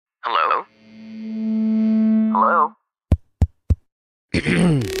Hello? Hello?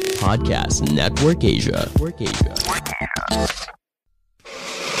 Podcast Network Asia.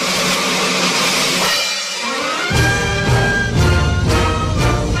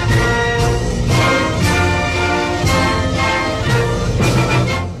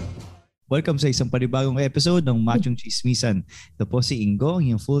 Welcome sa isang panibagong episode ng Machong Chismisan. Ito po si Ingo,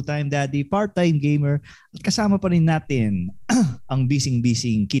 yung full-time daddy, part-time gamer. At kasama pa rin natin ang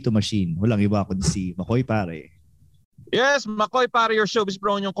bising-bising Keto Machine. Walang iba kundi si Makoy Pare. Yes, Makoy Pare, your showbiz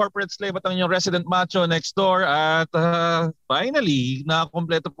bro, yung corporate slave at ang yung resident macho next door. At finally,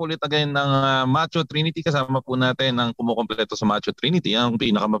 nakakompleto po ulit again ng Macho Trinity. Kasama po natin ang kumukompleto sa Macho Trinity, ang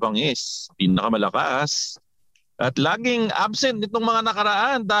pinakamabangis, pinakamalakas, at laging absent nitong mga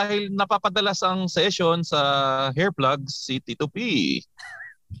nakaraan dahil napapadalas ang session sa hair plugs, si Tito P.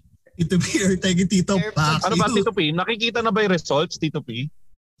 Tito P or tagi Tito P. Ano ba, Tito P? Nakikita na ba yung results, Tito P?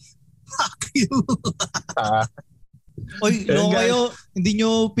 Fuck you. Oy, no kayo, hindi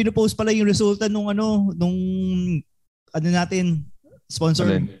nyo pinopost pala yung resulta nung natin,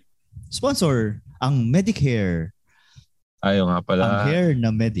 sponsor. Sponsor, ang Medicare. Ayaw nga pala. Ang hair na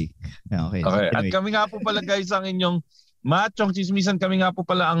medic. Okay. Okay. Anyway. At kami nga po pala guys ang inyong Machong Chismisan. Kami nga po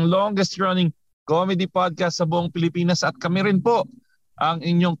pala ang longest running comedy podcast sa buong Pilipinas. At kami rin po ang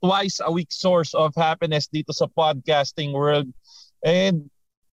inyong twice a week source of happiness dito sa podcasting world. And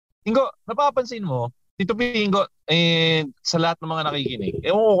Ingo, napapansin mo, Tito Ingo, sa lahat ng mga nakikinig,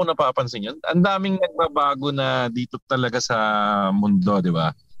 ewan ko kung napapansin yun, ang daming nagbabago na dito talaga sa mundo, di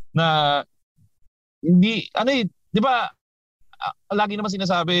ba? Na hindi, di ba, lagi naman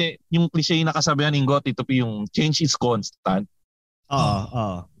sinasabi, yung cliche na kasabihan, Ingo, Tito P, yung change is constant.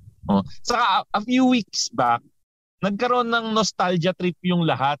 Oo. Saka a few weeks back, nagkaroon ng nostalgia trip yung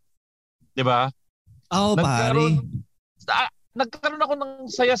lahat. Di ba? Pare. Nagkaroon ako ng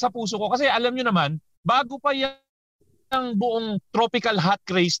saya sa puso ko kasi alam nyo naman, bago pa yung buong tropical hot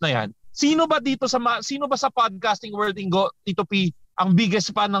craze na yan, sino ba sa podcasting world, Ingo, Tito P, ang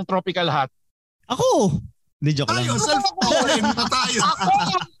biggest fan ng tropical hot? Ako! Hindi, joke lang. Self-proclaim pa tayo. Ako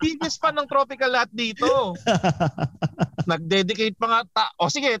ang biggest fan ng tropical hot dito. Nag-dedicate pa nga.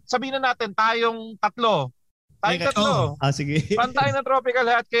 Sige, sabihin na natin, tayong tatlo. Sige. Fan tayo ng tropical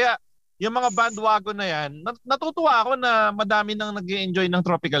hot. Kaya yung mga bandwagon na yan, natutuwa ako na madami nang nag-enjoy ng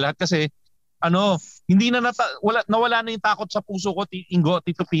tropical hot kasi hindi na nawala na yung takot sa puso ko, Ingo,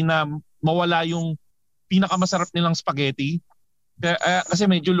 Tito P, na mawala yung pinakamasarap nilang spaghetti. Kasi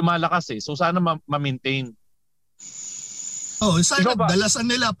medyo lumalakas eh. So sana ma-maintain. Sana dalasan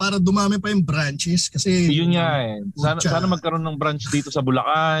nila para dumami pa yung branches kasi yun nga eh. Sana magkaroon ng branch dito sa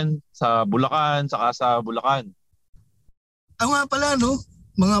Bulacan, saka sa Bulacan. Nga pala,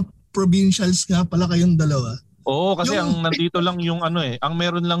 mga provincials nga pala kayong dalawa. Oo, kasi ang nandito lang yung ang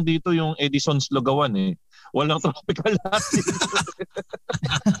meron lang dito yung Edison's Lugawan eh. Walang tropical hot.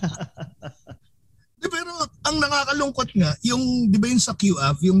 Pero ang nakakalungkot nga, yung di ba yung sa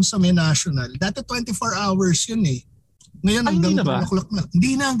QF, yung sa May National, dati 24 hours yun eh. Ngayon hanggang 10 o'clock na.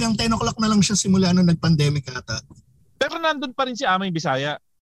 Hindi na, hanggang 10 o'clock na lang siya simula nung nag-pandemic ata. Pero nandun pa rin si Amay Bisaya.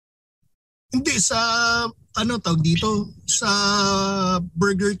 Hindi, sa tawag dito, sa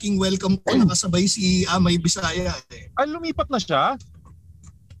Burger King welcome ko nakasabay si Amay Bisaya eh. Ay, lumipat na siya?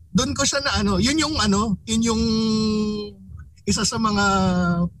 Doon ko siya na yun yung isa sa mga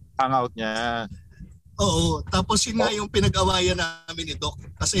hangout niya. Oo, tapos yun nga yung pinag-awayan namin ni Doc.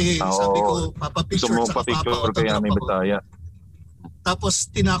 Kasi sabi ko, papapicture sa papa-autograph kaya ni Bisaya. Tapos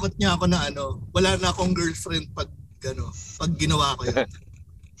tinakot niya ako na wala na akong girlfriend pag ginawa ko yun.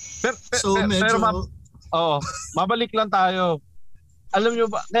 Medyo... mabalik lang tayo. Alam nyo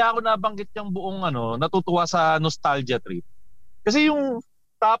ba, kaya ako nabanggit yung buong natutuwa sa nostalgia trip. Kasi yung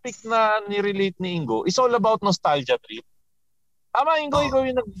topic na nirelate ni Ingo is all about nostalgia trip. Tama, Ingo, ikaw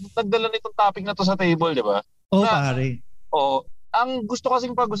yung nagdala nitong topic na to sa table, di ba? Pare. Ang gusto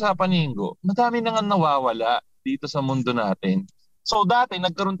kasing pag-usapan ni Ingo, madami na nga nawawala dito sa mundo natin. So dati,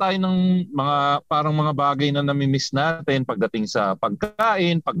 nagkaroon tayo ng parang mga bagay na nami-miss natin pagdating sa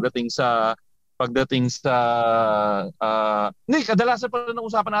pagkain, pagdating sa kadalasan pa rin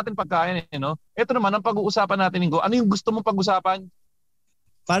ang usapan natin pagkain eh, no? Ito naman ang pag-uusapan natin, Ingo. Ano yung gusto mo pag-usapan?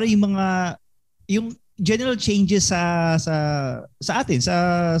 Para yung general changes sa atin sa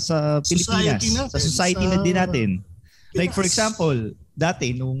Pilipinas, sa society na din natin. Like for example,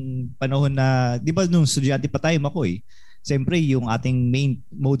 dati nung panahon na, 'di ba nung estudyante pa tayo, Makoy, siyempre yung ating main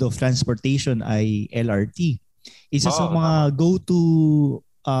mode of transportation ay LRT. Isa sa mga go-to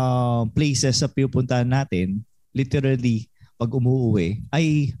places sa pinupuntahan natin, literally pag umuwi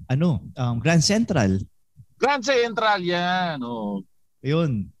ay Grand Central. Grand Central yan.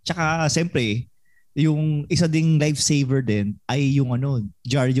 Yun. Tsaka, siyempre, yung isa ding lifesaver din ay yung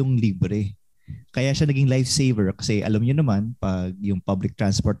Diaryong Libre. Kaya siya naging lifesaver kasi alam niyo naman, pag yung public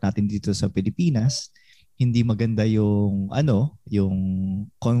transport natin dito sa Pilipinas, hindi maganda yung yung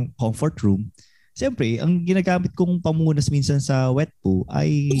comfort room. Siyempre, ang ginagamit kong pamunas minsan sa wet po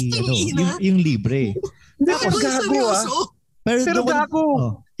ay yung libre. Tapos gago Pero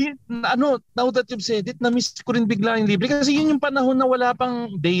gago. Now that you've said it, na-miss ko rin bigla yung libre. Kasi yun yung panahon na wala pang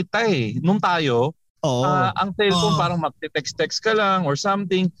data eh. Nung tayo, ang cellphone parang mag-text-text ka lang or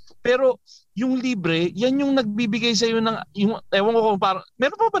something. Pero yung libre, yan yung nagbibigay sa'yo ng, ewan ko parang,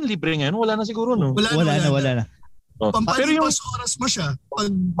 meron pa ba libre ngayon? Wala na siguro, no? Wala na. Pero yung oras mo siya.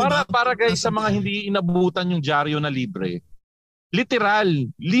 Para guys sa mga hindi inabutan yung dyaryo na libre, literal,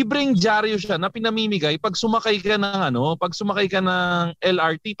 libreng dyaryo siya na pinamimigay pag sumakay ka ng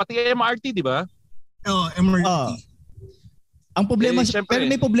LRT, pati MRT, di ba? MRT. Ang problema, pero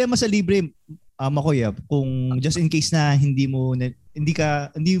may problema sa libre, Makoy, kung just in case na hindi mo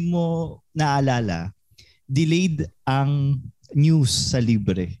naalala, delayed ang news sa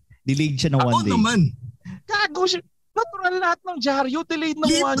libre. Delayed siya ng 1 day. Naman. Gago siya. Natural lahat ng dyaryo, delayed ng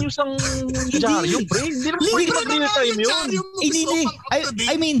 1 news ang dyaryo, pre. Hindi na pwede mag-real time yun.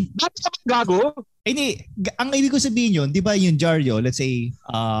 I mean, bakit ka gago? Hindi, ang ibig ko sabihin yun, di ba yung dyaryo, let's say,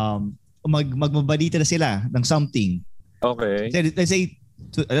 magmabalita na sila ng something. Okay.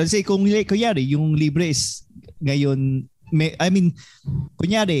 Let's say kung kunyari, yung libre is ngayon,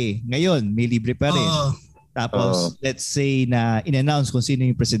 kunyari, ngayon, may libre pa rin. Tapos, let's say na in-announce kung sino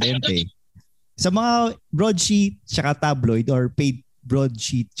yung presidente. Sa mga broadsheet tsaka tabloid or paid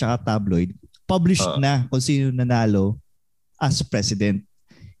broadsheet tsaka tabloid, published na kung sino nanalo as president.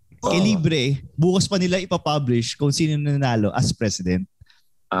 Libre, bukas pa nila ipapublish kung sino nanalo as president.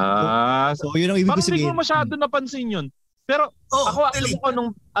 So yun ang ibig ko sabihin. Parang hindi ko masyado napansin yun. Pero ako, alam ko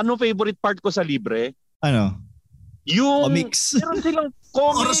anong favorite part ko sa libre? Ano? Yung comics. Meron silang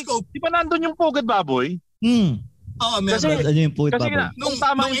comics. Di ba nandun yung Pugad Baboy? Meron. Kasi nung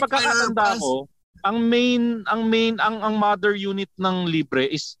tama yung pagkakatanda ko, ang mother unit ng libre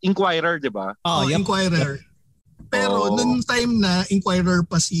is Inquirer, di ba? Inquirer. Pero nung time na Inquirer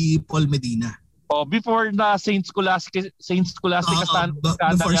pa si Paul Medina. Before na Saint Scholastica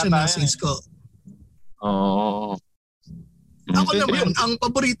before siya na Saint School. Ako naman, ang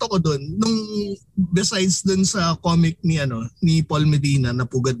paborito ko doon, nung besides doon sa comic ni Paul Medina na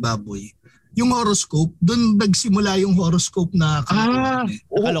Pugad Baboy, yung horoscope, doon nagsimula yung horoscope na kalokohan.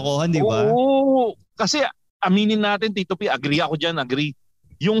 Kalokohan, di ba? Kasi aminin natin, Tito P, agree ako dyan, agree.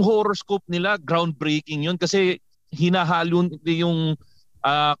 Yung horoscope nila, groundbreaking yun kasi hinahalo yung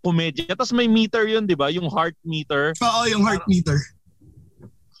komedya. Tapos may meter yun, di ba? Yung heart meter. Yung heart meter.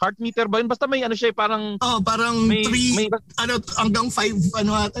 Heart meter ba yun? Basta may siya parang... parang 3, hanggang 5, 5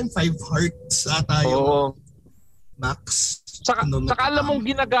 hearts ata yung max. Saka alam mong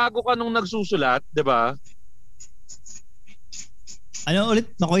ginagago ka nung nagsusulat, di ba? Ano ulit,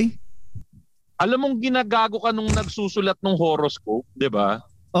 Makoy? Alam mong ginagago ka nung nagsusulat ng horoscope, di ba?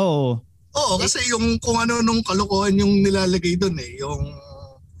 Oo, kasi yung kung ano nung kalokohan yung nilalagay doon yung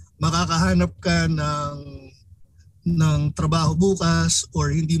makakahanap ka ng trabaho bukas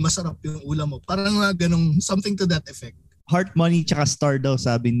or hindi masarap yung ulam mo. Parang ganong something to that effect. Heart, money, tsaka star daw,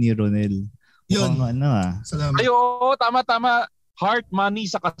 sabi ni Ronel. Yun. Salamat. Tama. Heart, money,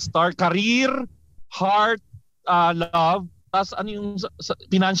 saka star. Career, heart, love. Tapos ano yung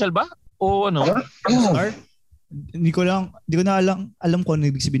financial ba? O ano? Star? Hindi ko na alam kung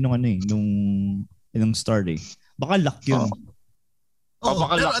ano ibig sabihin nung star eh. Baka luck yun. Pero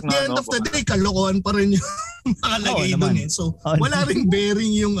at the end of the day, kalokohan pa rin yung nakalagay doon eh. So, wala ring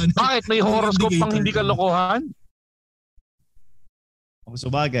bearing yung Bakit? May horoscope pang hindi kalokohan?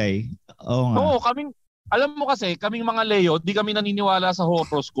 Sabagay. Oo nga. Oo, alam mo kasi, kaming mga Leo, di kami naniniwala sa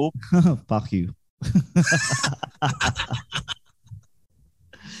horoscope. Fuck you.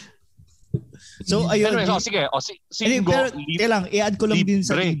 So, ayun. Anyway, sige. Pero, i-add ko lang din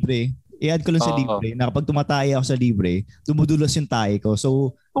sa libre. I-add ko lang sa libre na kapag tumataya ako sa libre, dumudulas yung tae ko.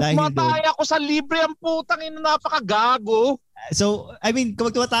 So, dahil tumataya ako sa libre, ang putang ina, napakagago. So,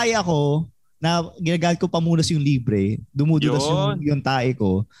 kapag tumataya ako, na ginagamit ko pamunas yung libre, dumudulas yung tae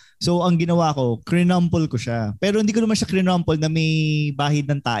ko. So, ang ginawa ko, crinumple ko siya. Pero hindi ko naman siya crinumple na may bahid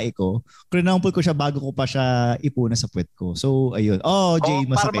ng tae ko. Crinumple ko siya bago ko pa siya ipuna sa puwet ko. So, ayun. Jay,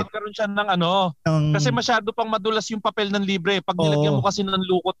 masakit. Para magkaroon siya ng kasi masyado pang madulas yung papel ng libre. Pag nilagyan mo kasi ng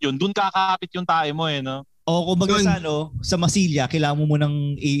lukot yun, dun kakapit yung tae mo no? Kumbaga sa masilya, kailangan mo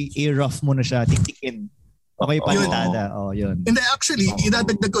munang i-rough mo na siya, tiktikin. Okay, palitada. Yun. Hindi, actually,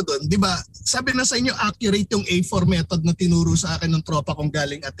 idadagdag ko doon. Di ba, sabi na sa inyo, accurate yung A4 method na tinuro sa akin ng tropa kong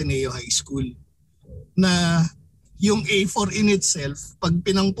galing Ateneo High School. Na yung A4 in itself, pag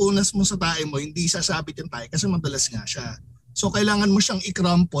pinangpunas mo sa tae mo, hindi sasabit yung tae kasi madalas nga siya. So, kailangan mo siyang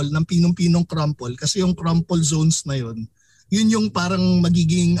i-crumple ng pinong-pinong crumple kasi yung crumple zones na yun yung parang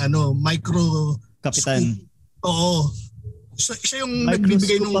magiging micro... Kapitan. Oo. So, siya yung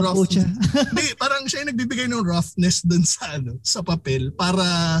nagbibigay ng rough. Hindi, parang siya yung nagbibigay ng roughness dun sa papel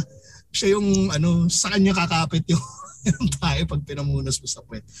para siya yung sa kanya kakapit yung tayo pag pinamunas mo sa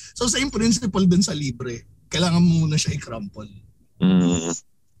puwet. So same principle dun sa libre. Kailangan mo muna siya i-crumple.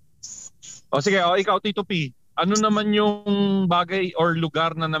 O sige, ikaw Tito P. Ano naman yung bagay or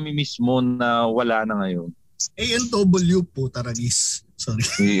lugar na namimiss mo na wala na ngayon? A&W po, Taragis. Sorry.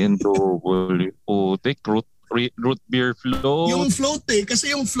 A&W po. Take root beer float. Yung float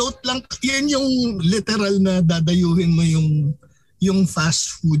kasi yung float lang, yan yung literal na dadayuhin mo yung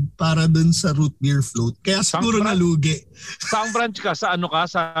fast food para dun sa root beer float. Kaya siguro nalugi. Saan branch ka? Sa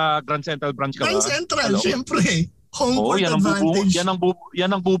Sa Grand Central branch ka ba? Grand Central, syempre. Home court advantage.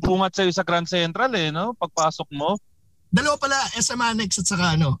 Yan ang bubungat sa'yo sa Grand Central no? Pagpasok mo. Dalawa pala, SM Annex at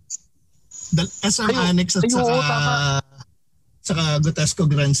saka SM Annex at saka Gotesco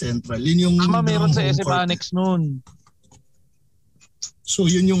Grand Central. Yun yung meron sa SM Annex noon. So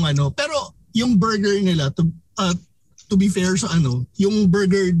yun yung pero yung burger nila to be fair sa yung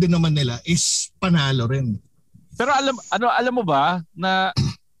burger din naman nila is panalo rin. Pero alam mo ba na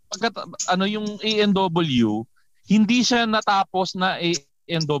yung A&W hindi siya natapos na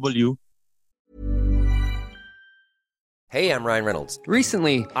A&W. Hey, I'm Ryan Reynolds.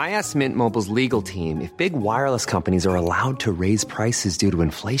 Recently, I asked Mint Mobile's legal team if big wireless companies are allowed to raise prices due to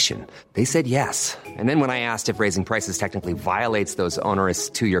inflation. They said yes. And then when I asked if raising prices technically violates those onerous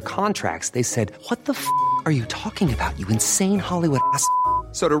 2-year contracts, they said, "What the are you talking about, you insane Hollywood ass?"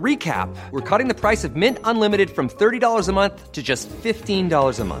 So to recap, we're cutting the price of Mint Unlimited from $30 a month to just $15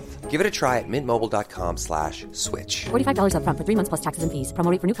 a month. Give it a try at mintmobile.com/switch. $45 up front for 3 months plus taxes and fees.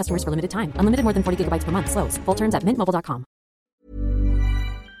 Promo rate for new customers for limited time. Unlimited more than 40 gigabytes per month. Slows full terms at mintmobile.com.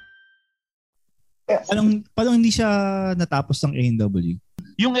 Paano hindi siya natapos ng A&W?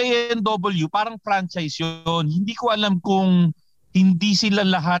 Yung A&W, parang franchise yun. Hindi ko alam kung hindi sila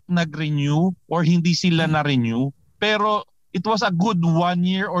lahat nag-renew or hindi sila na-renew. Pero it was a good 1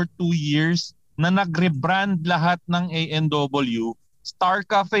 year or 2 years na nag-rebrand lahat ng A&W. Star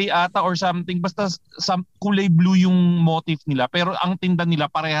Cafe ata or something. Basta kulay blue yung motif nila. Pero ang tinda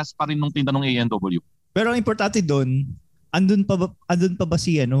nila parehas pa rin ng tinda ng A&W. Pero ang importante doon, andun pa ba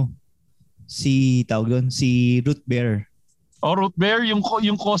si Root Bear? Root Bear,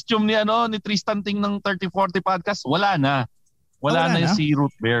 yung costume ni Tristan Ting ng 3040 podcast, wala na. Wala na si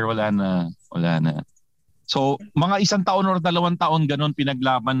Root Bear, wala na. So, mga 1 taon or 2 taon ganun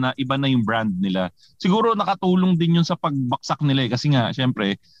pinaglaban na iba na yung brand nila. Siguro nakatulong din yun sa pagbaksak nila kasi nga,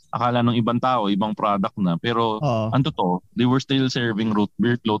 syempre, akala ng ibang tao, ibang product na. Pero, ang totoo, they were still serving root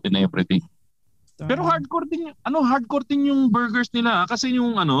beer float and everything. Pero hardcore din yung burgers nila. Kasi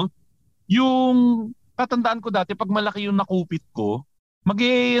yung tatandaan ko dati, pag malaki yung nakupit ko,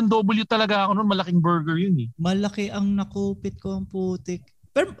 mag-A&W talaga ako noon, malaking burger yun eh. Malaki ang nakupit ko, ang putik.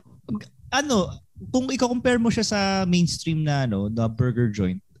 Pero, kung i-compare mo siya sa mainstream na na burger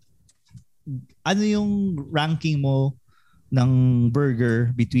joint, ano yung ranking mo ng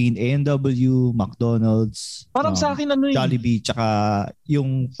burger between A&W, McDonald's, parang sa akin Jollibee, tsaka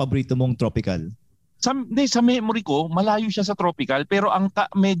yung paborito mong tropical? Sa memory ko, malayo siya sa tropical, pero ang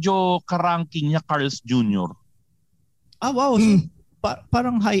medyo ka-ranking niya Carl's Jr. Ah, wow. So,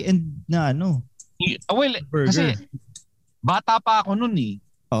 parang high-end na burger. Kasi bata pa ako noon eh.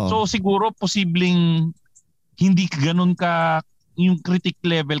 Oh. So siguro posibleng hindi ganun yung critic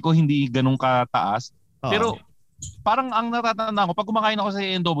level ko hindi ganun kataas. Pero parang ang natatandaan ko pag kumakain ako sa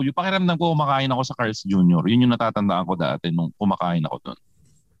A&W, pakiramdam ko kumakain ako sa Carl's Jr. Yun yung natatandaan ko dati nung kumakain ako doon.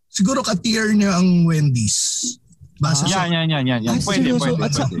 Siguro ka-tier niya ang Wendy's. Basta yan. Pwede.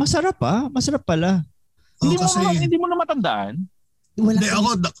 Masarap masarap pala. Hindi mo na matandaan. Hindi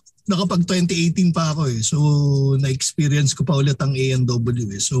ako nakapag 2018 pa ako eh. So na-experience ko pa ulit ang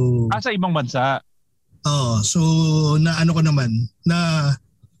A&W eh. So sa ibang bansa. So ko naman na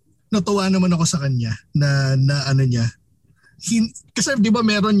natuwa naman ako sa kanya na niya. Kasi 'di ba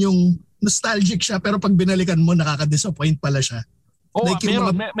meron yung nostalgic siya pero pag binalikan mo nakaka-disappoint pala siya. Like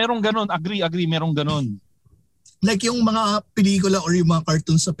merong ganun, agree, merong ganun. Like yung mga pelikula or yung mga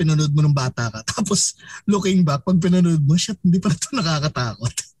cartoons na pinanood mo nung bata ka. Tapos looking back, pag pinanood mo, shit, hindi pa ito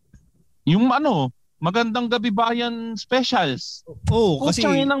nakakatakot. Yung Magandang Gabi Bayan specials. Kasi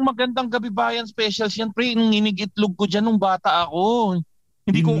ng Magandang Gabi Bayan specials yan, pre. Nung itlog ko dyan nung bata ako.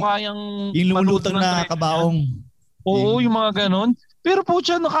 Hindi ko kayang yung lumulutang na kabaong. Oo, yung mga ganon. Pero po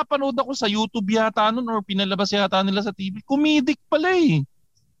siya, nakapanood ako sa YouTube yata nun or pinalabas yata nila sa TV. Comedic pala eh.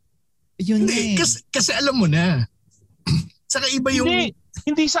 Yun kasi alam mo na. Saka iba yung...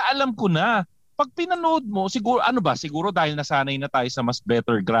 Hindi sa alam ko na. Pag pinanood mo, siguro dahil nasanay na tayo sa mas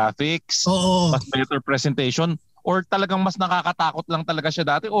better graphics, mas better presentation, or talagang mas nakakatakot lang talaga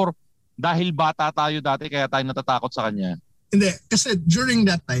siya dati, or dahil bata tayo dati kaya tayo natatakot sa kanya? Hindi, kasi during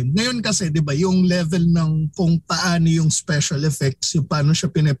that time, ngayon kasi, di ba, yung level ng kung paano yung special effects, yung paano siya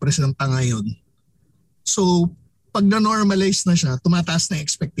pinepresenta ngayon. So, pag na-normalize na siya, tumataas na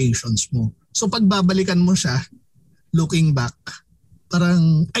expectations mo. So, pag babalikan mo siya, looking back,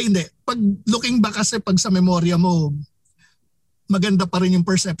 parang, pag looking back kasi pag sa memorya mo, maganda pa rin yung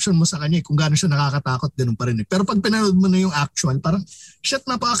perception mo sa kanya kung gaano siya nakakatakot, ganun pa rin. Pero pag pinanood mo na yung actual, parang, shit,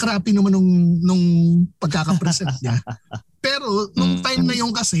 napaka-crappy naman nung pagkakapresent niya. Pero nung time na yung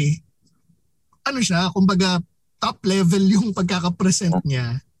kasi, siya, kumbaga, top level yung pagkakapresent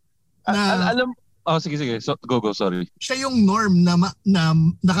niya. Na, sige. So, go, sorry. Siya yung norm na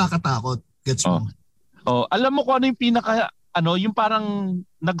nakakatakot. Gets mo? Alam mo kung ano yung yung parang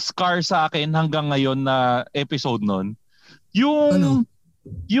nag-scar sa akin hanggang ngayon na episode nun.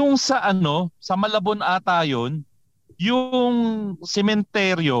 Yung sa Malabon ata yun, yung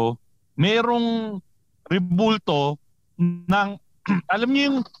sementeryo, merong rebulto ng alam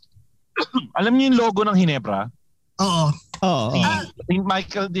niyo yung logo ng Hinebra? Oo. Saint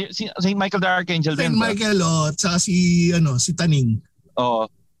Michael the Archangel. Saint Michael, tsaka si Taning.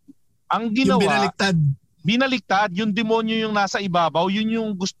 Ang ginawa, yung binaliktad, yung demonyo yung nasa ibabaw, yun yung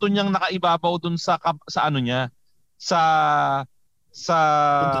gusto niyang nakaibabaw dun sa niya, sa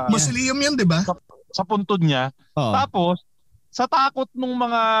mausoleum yun, di ba? Sa puntod niya. Tapos sa takot ng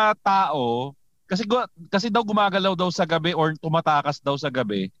mga tao, kasi daw gumagalaw daw sa gabi or tumatakas daw sa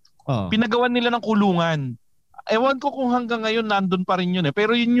gabi. Pinagawan nila ng kulungan. Ewan ko kung hanggang ngayon nandun pa rin yun eh.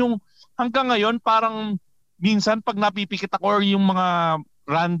 Pero yun yung hanggang ngayon parang minsan pag napipikit ako or yung mga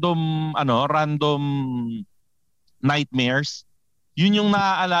random nightmares, yun yung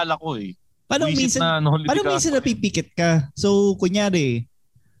naaalala ko eh. Paano minsan napipikit ka? So, kunyari,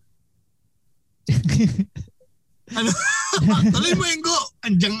 tuloy mo, Ingo.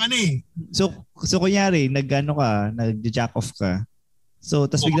 Andiyan So kunyari, nag-jack off ka. So,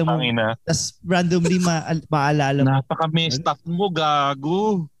 tas biglang mo, tas randomly maalala mo. Napaka-messed up mo,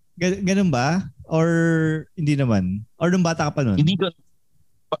 gago. Ganun ba? Or hindi naman? Or nung bata ka pa nun? Hindi ka.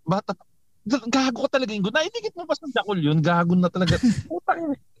 Bata. Gago ka talaga, Ingo. Naidikit mo pa sa jakol yun. Gago na talaga.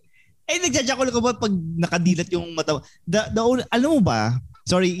 Nagjajakol ka ba pag nakadilat yung mata? Alam mo ba?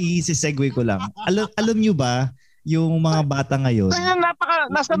 Sorry, i-segue ko lang. Alam nyo ba yung mga bata ngayon?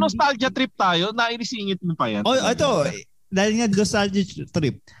 Nasa nostalgia trip tayo. Nainisingit mo pa yan. Ito. Dahil nga nostalgia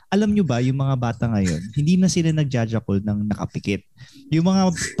trip. Alam nyo ba yung mga bata ngayon, hindi na sila nagjajakol ng nakapikit. Yung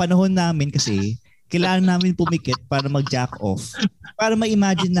mga panahon namin kasi, kailangan namin pumikit para mag-jack off. Para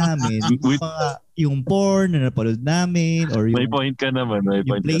ma-imagine namin yung porn na napanood namin or yung, may point ka naman.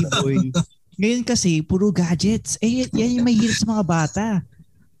 Yung Playboy. Ngayon kasi, puro gadgets. Yan yung mahirap sa mga bata.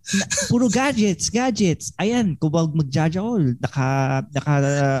 Puro gadgets. Ayan, kung mag-jajakol,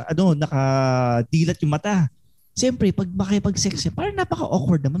 nakadilat yung mata. Siyempre, pag makipag-sex ka, parang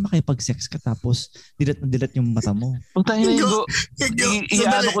napaka-awkward naman makipag-sex ka tapos dilat yung mata mo. Kung tayo na yung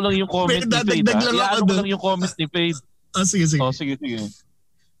i-ano ko lang yung comment ni Fade. I-ano ko lang yung comment ni Fade. Sige. Sige.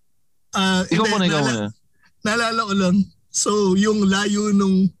 Ikaw muna. Naalala ko lang. So, yung layo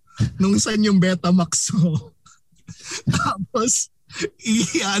nung saan yung Betamax mo. Tapos,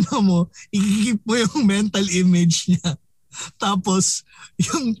 i-keep mo yung mental image niya. Tapos,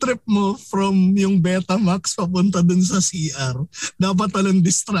 yung trip mo from yung Betamax papunta dun sa CR, dapat talang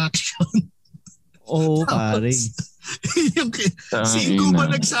distraction. Pare. Sino ba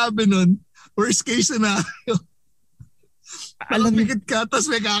nagsabi nun? Worst case scenario. Nakapikit ka,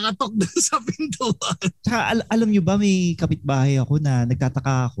 tapos may kakatok dun sa pintuan. Alam nyo ba, may kapitbahay ako na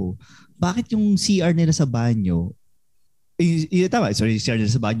nagtataka ako, bakit yung CR nila sa banyo, CR nila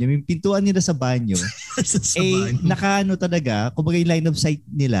sa banyo, yung pintuan nila sa banyo, nakaano talaga, kumbaga yung line of sight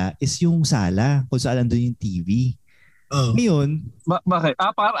nila is yung sala, kung saan nandun yung TV. Ngayon, bakit?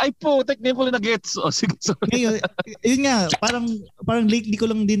 Technically ko na gets. Sige, sorry. Ngayon, yun nga, parang lately ko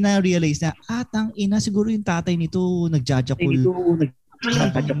lang din na-realize na, tangina, siguro yung tatay nito nagjajakol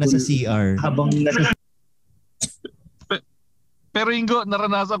habang nasa CR. Pero Ingo,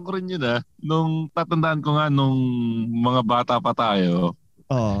 naranasan ko rin yun nung tatandaan ko nga nung mga bata pa tayo.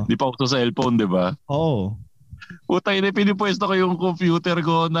 Oo. Di pa uso sa cellphone, di ba? Oo. Putay na, pinipwesto ko yung computer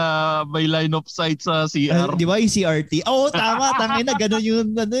ko na may line of sight sa CR. Di ba yung CRT? Oo, tama. Tangin na, gano'n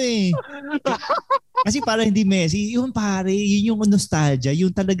yung ano eh. Kasi para hindi messy, yun pare, yun yung nostalgia,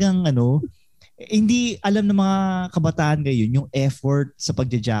 yung talagang ano, hindi alam ng mga kabataan ngayon yung effort sa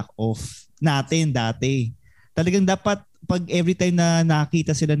pagja-jack off natin dati. Talagang dapat pag every time na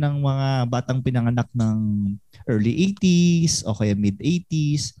nakita sila ng mga batang pinanganak ng early 80s o kaya mid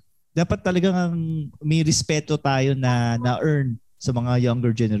 80s, dapat talagang may respeto tayo na na-earn sa mga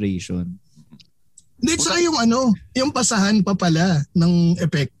younger generation. Hindi, saka yung ano, yung pasahan pa pala ng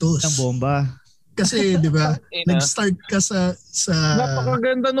epektos. Ng bomba. Kasi, di ba, nag-start ka sa...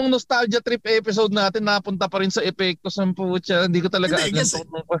 Napakaganda nung nostalgia trip episode natin, napunta pa rin sa epektos ng putya. Hindi ko talaga...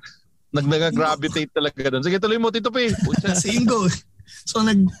 Nag-gravitate talaga doon. Sige, tuloy mo, Tito P. Singo. So,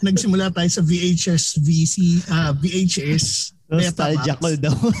 nagsimula tayo sa VHS. Nostalgia call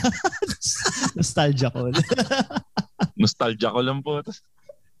daw. Nostalgia call. Nostalgia call lang po.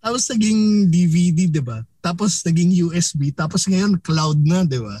 Tapos naging DVD, di ba? Tapos naging USB. Tapos ngayon, cloud na,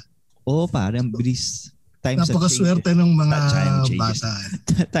 di ba? Oo, parang bilis. Napakaswerte ng mga bata.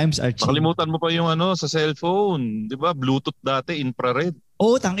 Times are changing. Nakalimutan mo pa yung ano sa cellphone. Di ba? Bluetooth dati, infrared.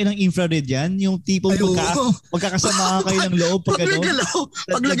 Oo, tangin ng infrared yan. Yung tipong magkakasama kayo ng loob. Pag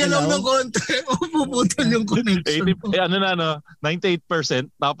nagalaw ng konti, puputol yung connection. 98%.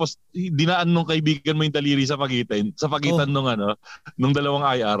 Tapos dinaan nung kaibigan mo yung daliri sa pagitan nung dalawang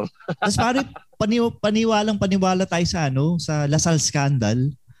IR. Tapos pare, paniwala tayo sa sa Lasal scandal.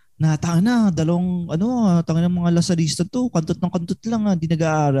 Na dalawang ng mga Lasalista to, kantot lang, di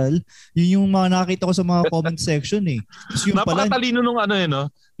nag-aaral. Yun yung mga nakita ko sa mga comment section eh. Yung napakatalino nung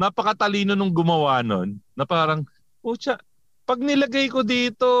napakatalino nung gumawa nun, na parang, pag nilagay ko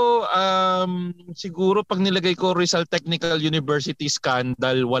dito, siguro pag nilagay ko Rizal Technical University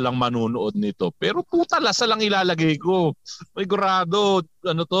scandal, walang manunood nito. Pero puta, Lasal lang ilalagay ko. May gurado,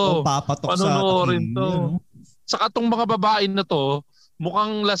 papatok panonoorin to. Saka tong mga babae na to,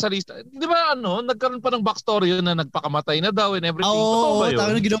 mukhang Lasalista. Di ba nagkaroon pa ng backstory yun na nagpakamatay na daw and everything. Oo,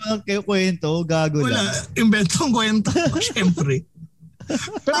 tawag na ginawa kayo kwento, gago lang. Wala, inventong kwento. Siyempre.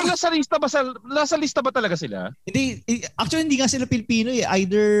 Pero Lasalista ba talaga sila? Hindi, actually hindi nga sila Pilipino eh.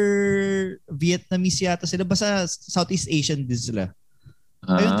 Either Vietnamese yata sila, basta Southeast Asian din sila.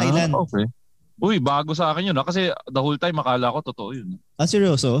 Ayun, Thailand. Okay. Uy, bago sa akin yun kasi the whole time akala ko totoo yun.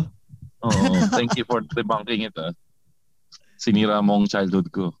 Seryoso? Oo, thank you for debunking it. Sinira mo ang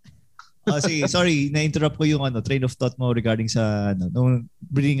childhood ko. Sige, sorry, na-interrupt ko yung train of thought mo regarding sa nung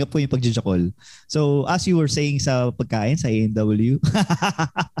bringing up ko yung pagjajakol. So, as you were saying sa pagkain, sa A&W.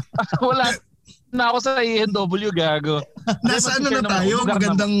 Wala na ako sa A&W, gago. Nasa na tayo?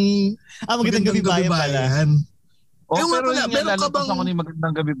 Magandang gabi bayan. Pero meron ka bang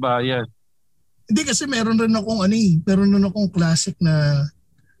magandang gabi bayan? Hindi kasi meron rin akong classic na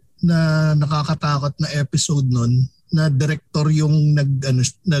nakakatakot na episode nun. Na director yung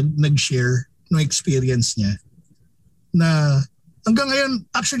nag-share ng experience niya. Na hanggang ngayon,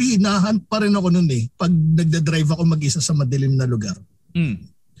 actually, hinahunt pa rin ako nun eh. Pag nagda-drive ako mag-isa sa madilim na lugar.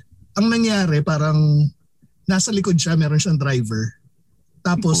 Ang nangyari, parang nasa likod siya, meron siyang driver.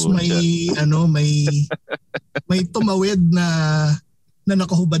 Tapos may tumawid na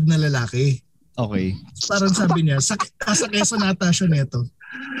nakahubad na lalaki. Okay. Parang sabi niya, sa Quezon nata siya neto.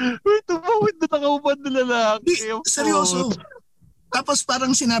 Wait, tumawid na nakahubad na lalaki. Seryoso. Tapos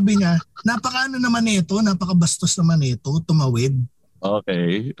parang sinabi niya, napakabastos naman ito, tumawid.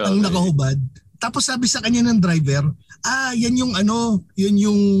 Okay. Ang nakahubad. Tapos sabi sa kanya ng driver, yan yung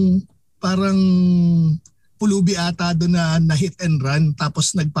parang pulubi ata doon na hit and run,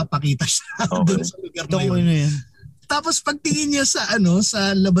 tapos nagpapakita siya doon sa lugar na yun. Tapos pagtingin niya sa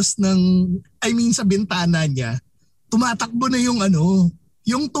labas sa bintana niya, tumatakbo na yung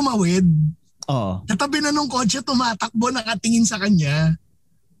tumawid. Oo. Katabi na nung kotse, tumatakbo, nakatingin sa kanya.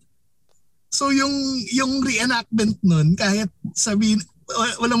 So yung reenactment nun, kahit sabihin,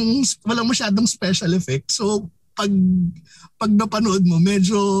 walang masyadong special effect. So pag napanood mo,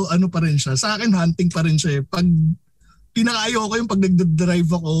 medyo pa rin siya. Sa akin, hunting pa rin siya. Pag pinakaayo ko yung pag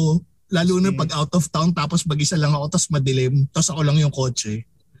nagdadrive ako, lalo na pag out of town, tapos mag-isa lang ako, tapos madilim, tapos ako lang yung kotse.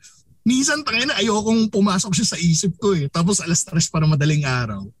 Minsan ayokong pumasok siya sa isip ko eh. Tapos 3:00 para madaling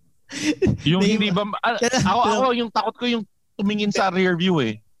araw. Yung hindi ba... Ako yung takot ko yung tumingin sa rear view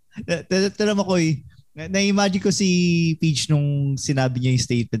eh. Tara mo ko na-imagine ko si Peach nung sinabi niya yung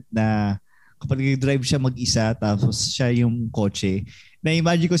statement na kapag drive siya mag-isa tapos siya yung kotse.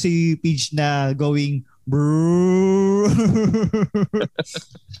 Na-imagine ko si Peach na going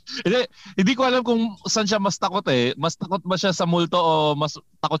Hindi ko alam kung saan siya mas takot eh. Mas takot ba siya sa multo o mas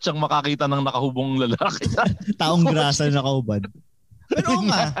takot siyang makakita ng nakahubong lalaki? Taong grasa na nakahubad. Pero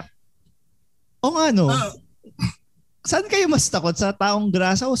o nga no. Saan kayo mas takot? Sa taong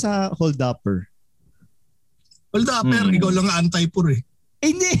grasa o sa hold-upper? Hold-upper, ikaw lang anti-pur eh.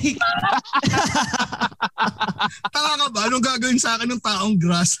 Hindi. Tanga ka ba? Anong gagawin sa akin ng taong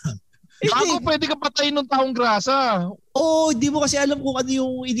grasa? Ako pwede ka patayin ng taong grasa. Di mo kasi alam kung ano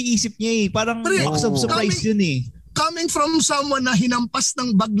yung iniisip niya eh. Parang box of surprise yun eh. Coming from someone na hinampas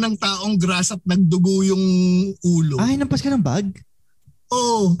ng bag ng taong grasa at nagdugo yung ulo. Hinampas ka ng bag?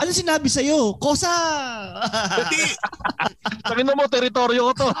 Oo. Ano sinabi sa'yo? Kosa! Hindi. Sakin mo,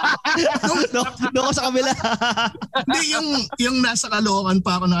 teritoryo ko to. Doon ko sa kabila. Hindi, yung nasa Caloocan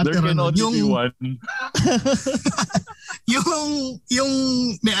pa ako nakatira. Yung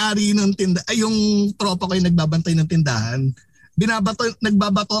may-ari ng tindahan, yung tropa ko yung nagbabantay ng tindahan,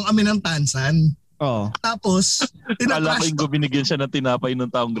 nagbabato kami ng tansan. Oh. Tapos, kala ko yung binigyan siya ng tinapay ng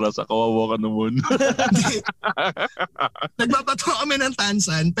taong grasa, kawawa ka naman. Nagbabato kami ng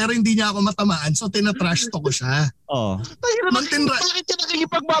tansan, pero hindi niya ako matamaan, so tinatrash to ko siya. Oh. Bakit siya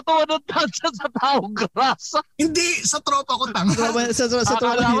nakikipagbato ng tansan sa taong grasa? Hindi, sa tropa ko tanga. sa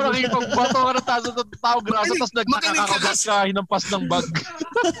tropa ko nakikipagbato ka ng tansan sa taong grasa, tapos nagkakakagat ka, hinampas ng bag.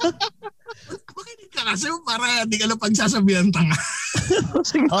 Makinig ka kasi para hindi ka lang pagsasabihan tanga.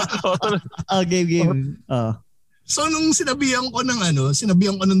 Game. So nung sinabihan ko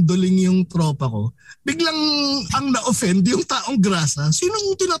ng duling yung tropa ko, biglang ang na-offend yung taong grasa.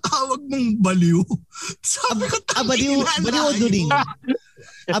 Sinong tinatawag mong baliw? Sabi ko, baliw o duling?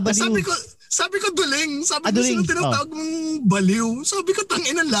 Sabi ko duling. Sabi ko, sinong tinatawag mong baliw? Sabi ko,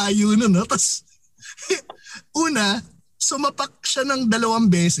 tangina layo na no. Tapos, una, sumapak siya ng 2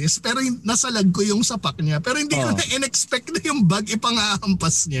 beses pero nasalag ko yung sapak niya. Pero hindi ko na in-expect na yung bag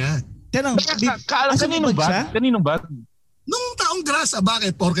ipangahampas niya. Kaninong bag? Kaninong bag? Nung taong grasa.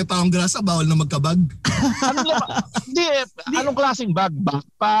 Bakit? Porke taong grasa, bawal na magkabag. Anong klaseng bag?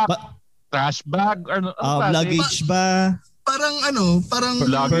 Backpack? Trash bag? Luggage ba? Parang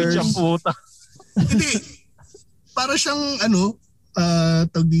luggage ang puta. Hindi. Para siyang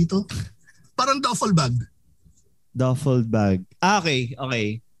tawag dito. Parang duffel bag. Duffel bag. Okay.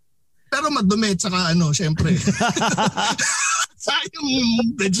 Pero madumi at saka syempre. Sayang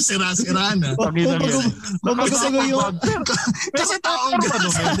medyo sira-sira na. Kumbaga yung kasi taong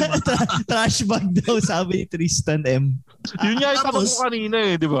trash bag daw sabi ni Tristan M. Yun nga yung tanong ko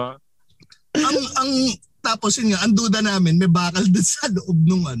kanina di ba? Tapos yun nga, ang duda namin, may bakal dun sa loob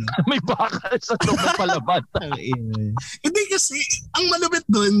nung May bakal sa loob ng palaban. Hindi kasi, ang malupit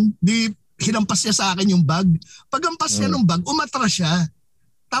dun, hinampas niya sa akin yung bag. Paghampas niya ng bag, umatras siya.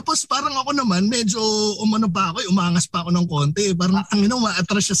 Tapos parang ako naman, medyo umangas pa ako ng konti. Parang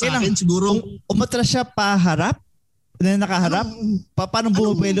umatras siya sa akin siguro. Umatras siya paharap? Nakaharap? Paano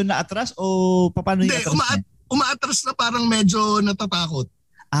bumabelo na atras? O paano yung atras niya? Umaatras na parang medyo natatakot.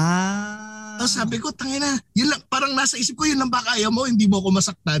 Tapos sabi ko, tangina, yun lang, parang nasa isip ko, yun lang ba kaya mo? Hindi mo ako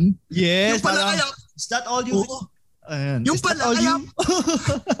masaktan? Yes. Yung pala kaya, is that all you? Ayan. Yung pala kaya,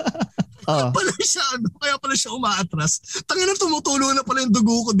 kaya pala siya umaatras. Tangina, tumutulo na pala yung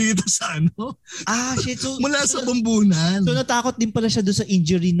dugo ko dito sa shit. So, mula sa bumbunan. So natakot din pala siya doon sa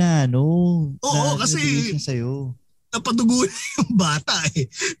injury na Oo, kasi napadugo na yung bata eh.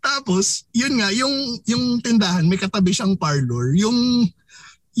 Tapos, yun nga, yung tindahan, may katabi siyang parlor.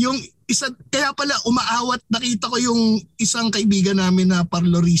 Yung isa, kaya pala umaawat, nakita ko yung isang kaibigan namin na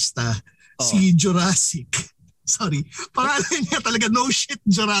parlorista, si Jurassic. Sorry, pangalan niya talaga, no shit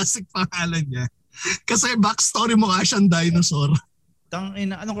Jurassic pangalan niya. Kasi backstory mo nga siyang dinosaur.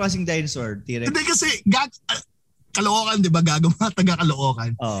 Anong klaseng dinosaur? T-Rex? Hindi kasi, Caloocan, di ba? Mga taga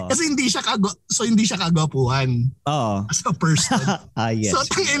Caloocan. Kasi hindi siya kagwapuhan. As a person. Yes. So,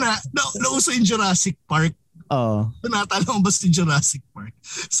 nauso yung Jurassic Park. Natala mo ba si Jurassic Park?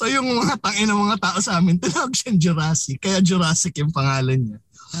 So, yung mga mga tao sa amin, tinawag siyang Jurassic. Kaya Jurassic yung pangalan niya.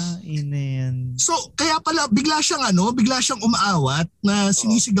 Yan. So, kaya pala, bigla siyang umaawat na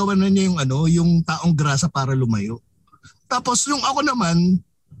sinisigawan na niya yung taong grasa para lumayo. Tapos, yung ako naman,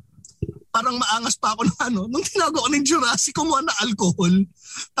 parang maangas pa ako nung tinago ko ng Jurassic, kumuha na alcohol.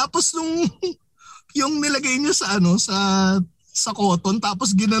 Tapos yung nilagay niya sa sa cotton,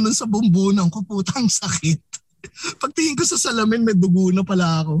 tapos ginanon sa bumbunan ko, putang sakit. Pagtingin ko sa salamin, may dugo na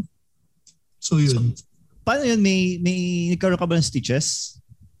pala ako. So yun. Paano yun? May nagkaroon ka ba ng stitches?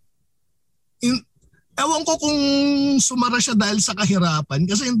 Ewan ko kung sumara siya dahil sa kahirapan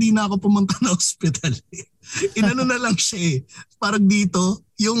kasi hindi na ako pumunta na hospital. Inano na lang siya eh. Parang dito,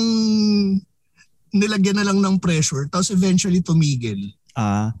 yung nilagyan na lang ng pressure tapos eventually tumigil.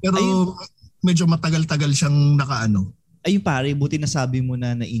 Pero medyo matagal-tagal siyang nakaano. Ayun pare, buti nasabi mo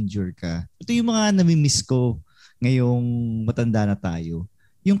na na-injure ka. Ito yung mga nami-miss ko ngayong matanda na tayo.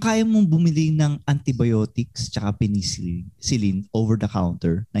 Yung kaya mong bumili ng antibiotics tsaka penicillin over the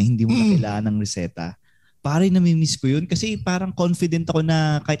counter na hindi mo na kailangan ng reseta. Pare, nami-miss ko yun kasi parang confident ako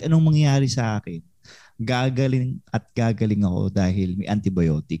na kahit anong mangyari sa akin, gagaling ako dahil may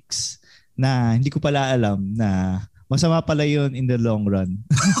antibiotics na hindi ko pala alam na masama pala yun in the long run.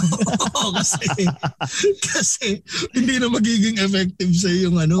 kasi hindi na magiging effective sa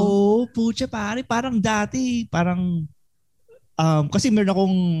yung ano. Pucha pare, parang dati, kasi meron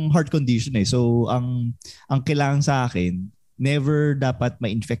akong heart condition eh. So ang kailangan sa akin, never dapat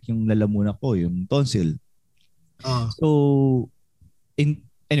ma-infect yung lalamunan ko, yung tonsil. So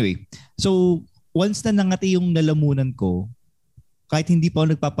once na nangati yung lalamunan ko, kahit hindi pa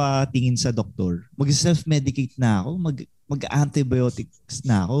ako nagpapatingin sa doktor, mag-self-medicate na ako, mag-antibiotics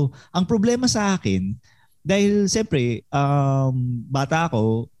na ako. Ang problema sa akin, dahil siyempre, bata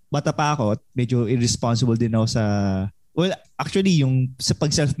pa ako at medyo irresponsible din ako sa... Well, actually, yung sa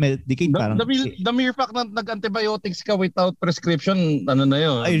pag-self-medicate parang... The mere fact na nag-antibiotics ka without prescription, ano na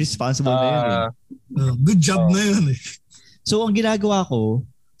yun? Ay, responsible na yun. Good job na yun. So, ang ginagawa ko,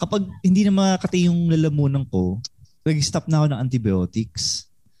 kapag hindi na makakati yung lalamunan ko, nag-stop na ako ng antibiotics.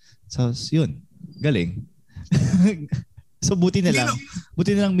 So, yun. Galing. So, buti na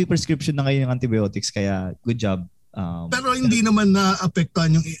lang may prescription na ngayon ng antibiotics, kaya good job. Pero hindi naman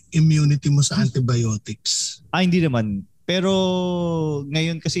na-apektuhan yung immunity mo sa antibiotics. Hindi naman. Pero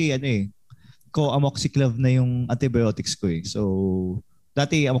ngayon kasi amoxiclav na yung antibiotics ko eh. So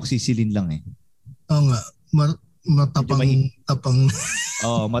dati amoxicillin lang eh. Oo nga. Matapang.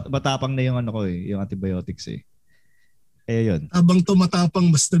 Matapang na yung yung antibiotics eh. Kaya yun. Habang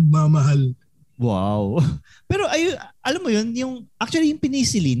tumatapang mas nagmamahal. Wow. Pero alam mo yun, yung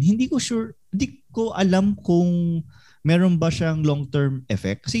penicillin, hindi ko alam kung meron ba siyang long-term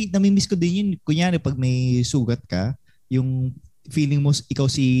effect. Kasi namimiss ko din yun. Kunyari, pag may sugat ka, yung feeling mo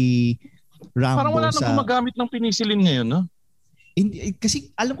ikaw si Rambo. Parang wala nang gumagamit ng penicillin ngayon, no? Hindi,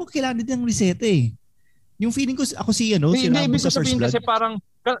 kasi alam ko kailangan din ng reseta eh. Yung feeling ko ako si Rambo sa First Blood. Kasi parang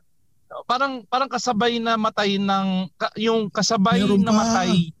kasabay na matay yung kasabay na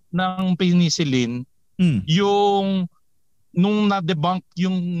matay ng penicillin, yung nung na-debunk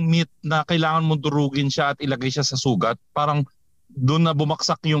yung myth na kailangan mo durugin siya at ilagay siya sa sugat, parang doon na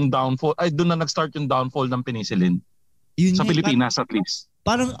bumaksak yung downfall, doon na nag-start yung downfall ng penicillin. Yun sa Pilipinas at least.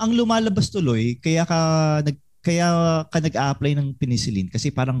 Parang ang lumalabas tuloy, kaya ka nag-a-apply ng penicillin kasi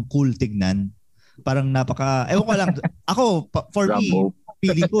parang cool tignan. Parang ewan ko lang, ako, for me,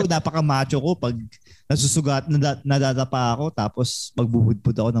 feeling ko napaka-macho ko pag nasusugat, nadadapa ako, tapos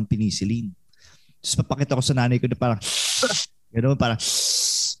magbuhudpud ako ng penicillin. Tapos papakita ko sa nanay ko na parang gano'n, parang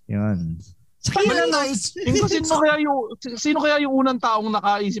yun. Sino kaya yung unang taong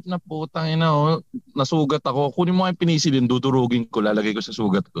nakaisip na putang ina, nasugat ako, kunin mo yung penicillin, dudurugin ko, lalagay ko sa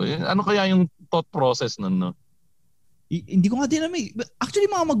sugat ko. Ano kaya yung thought process nun, no? Hindi ko nga din alam.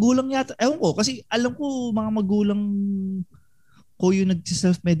 Actually, mga magulang yata, ewan ko, kasi alam ko mga magulang ko yung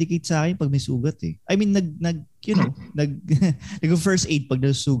nag-self-medicate sa akin pag may sugat eh. I mean, nag-first aid pag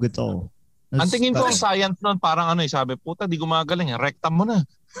nasusugat ako. Ang tingin ko ang science nun, parang sabi, puta, di gumagaling. Rectum mo na.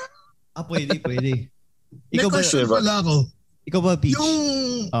 Pwede. May question pala ako. Ikaw ba, Peach? Yung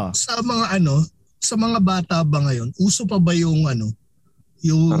sa mga sa mga bata ba ngayon, uso pa ba yung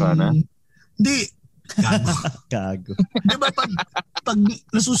yung... Sarana? Hindi. Gago. Di ba pag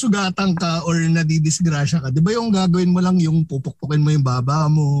nasusugatan ka or nadidisgrasya ka, di ba yung gagawin mo lang yung pupukpukin mo yung baba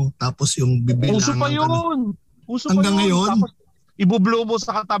mo, tapos yung bibilangan uso pa yun. Hanggang ngayon? Tapos ibublow mo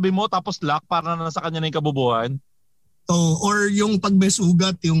sa katabi mo tapos lock para nasa kanya na yung kabubuhan. Or yung pag may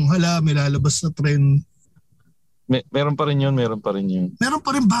sugat, yung may lalabas na trend. Meron pa rin yun. Meron pa rin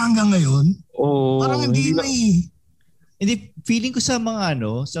ba hanggang ngayon? Parang hindi na eh. Hindi, feeling ko sa mga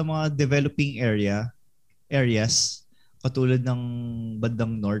sa mga developing areas, katulad ng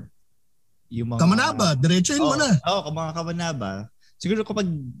bandang north, yung mga... Kamanaba, diretsuhin mo na. Mga Kamanaba. Siguro kapag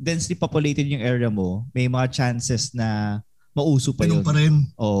densely populated yung area mo, may mga chances na mauso pa yun. Pa rin.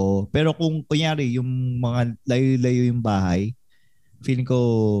 Pero kung kunyari yung mga layo-layo yung bahay, feeling ko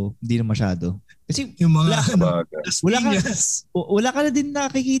hindi na masyado. Kasi yung mga wala ka na din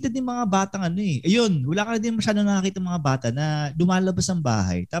nakikita din mga batang Ayun, wala ka na din masyado nakikita mga bata na lumalabas ng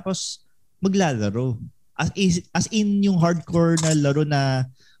bahay tapos maglalaro. As in yung hardcore na laro na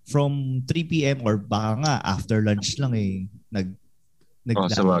from 3 p.m. or baka nga after lunch lang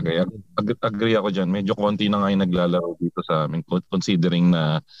sa bagay. Agree ako dyan. Medyo konti na nga yung naglalaro dito sa amin considering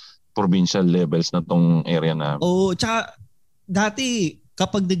na provincial levels na tong area namin. Oo, tsaka dati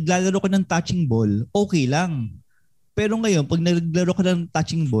kapag naglalaro ka ng touching ball, okay lang. Pero ngayon, pag naglaro ka ng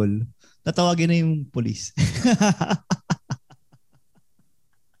touching ball, tatawagin na yung police.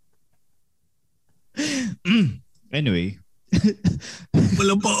 Anyway.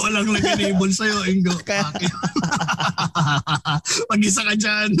 Walang nag-enable sa'yo, Ingo. Pag-isa ka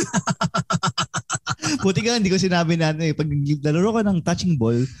dyan. Buti nga, hindi ko sinabi na pag naglalaro ka ng touching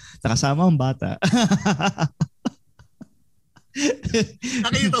ball, nakasama ang bata.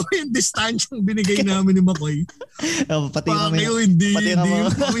 Nakita ko yung distansyang binigay namin ni Makoy. Pati kami hindi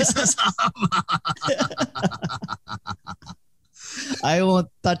kami sasama. I won't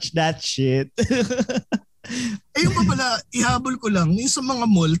touch that shit. Yung pa pala, ihabol ko lang, yung sa mga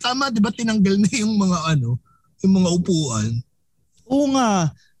mall, tama di ba tinanggal na yung mga yung mga upuan? Oo nga.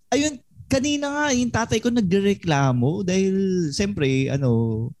 Ayun, kanina nga, yung tatay ko nagreklamo dahil siyempre,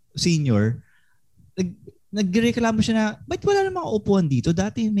 senior, nagreklamo siya na, ba't wala namang upuan dito?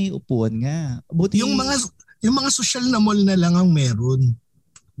 Dati may upuan nga. Buti yung mga social na mall na lang ang meron.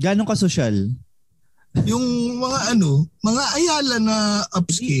 Gano'ng ka-social? Yung mga mga Ayala na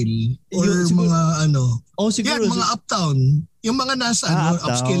upscale or siguro, mga siguro, mga uptown, yung mga nasa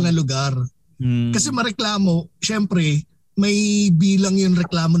upscale na lugar. Kasi mareklamo, syempre, may bilang yung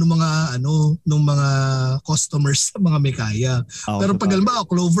reklamo ng mga customers sa mga Mekaya. Pero pag halimbawa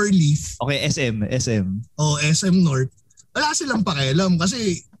Cloverleaf, okay, SM. SM North, wala silang pakialam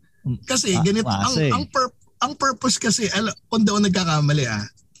kasi ganito ang purpose kasi kung daw nagkakamali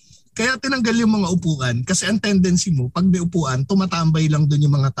kaya tinanggal yung mga upuan kasi ang tendency mo pag may upuan tumatambay lang doon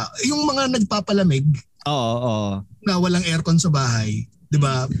yung mga tao. Yung mga nagpapalamig. Oo. Na walang aircon sa bahay, 'di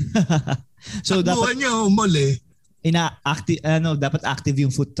ba? So dapat niyo mall dapat active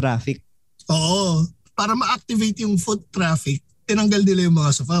yung foot traffic. Oo, para ma-activate yung foot traffic, tinanggal nila yung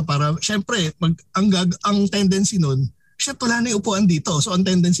mga sofa para syempre ang tendency nun, wala na yung upuan dito. So ang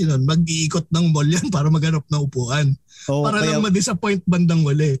tendency nun, mag-iikot ng mall yan para maghanap ng upuan. Para lang ma-disappoint bandang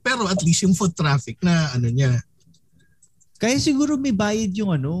wala. Pero at least yung foot traffic na niya. Kaya siguro may bayad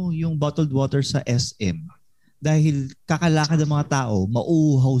yung bottled water sa SM. Dahil kakalakad ng mga tao,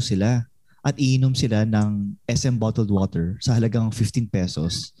 mauuhaw sila at iinom sila ng SM bottled water sa halagang 15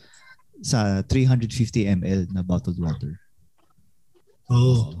 pesos sa 350 ml na bottled water.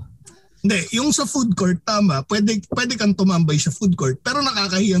 Hindi, yung sa food court, tama, pwede kang tumambay sa food court, pero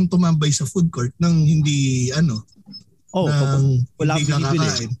nakakahiyang tumambay sa food court nang hindi, wala kang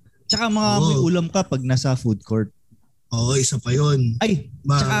binibili. Tsaka may ulam ka pag nasa food court. Oo, isa pa yun.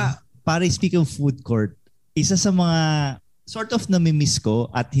 Tsaka, para speaking of food court, isa sa mga sort of namimiss ko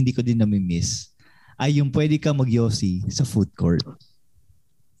at hindi ko din namimiss ay yung pwede ka mag-yosi sa food court.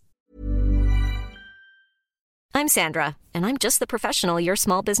 I'm Sandra, and I'm just the professional your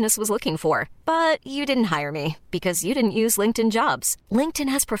small business was looking for. But you didn't hire me because you didn't use LinkedIn Jobs.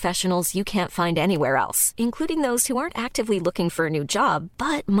 LinkedIn has professionals you can't find anywhere else, including those who aren't actively looking for a new job,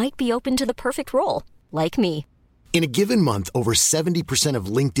 but might be open to the perfect role, like me. In a given month, over 70%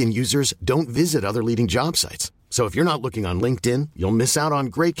 of LinkedIn users don't visit other leading job sites. So if you're not looking on LinkedIn, you'll miss out on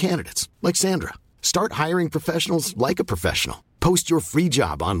great candidates like Sandra. Start hiring professionals like a professional. Post your free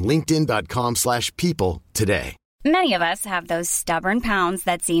job on linkedin.com/people today. Many of us have those stubborn pounds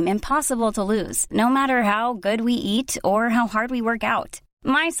that seem impossible to lose, no matter how good we eat or how hard we work out.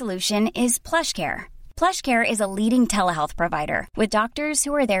 My solution is PlushCare. PlushCare is a leading telehealth provider with doctors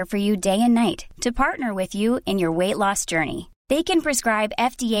who are there for you day and night to partner with you in your weight loss journey. They can prescribe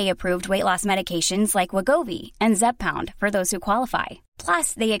FDA-approved weight loss medications like Wegovy and Zepbound for those who qualify.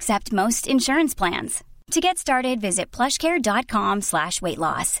 Plus, they accept most insurance plans. To get started, visit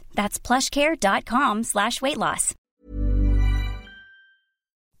plushcare.com/weightloss. That's plushcare.com/weightloss.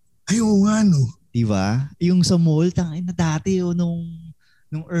 Diba? Yung sa mall, na dati nung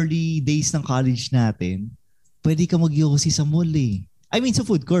early days ng college natin, pwede ka mag-yosi sa mall I mean sa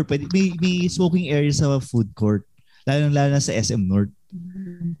food court. Pwede, may smoking area sa food court. Lalo na sa SM North.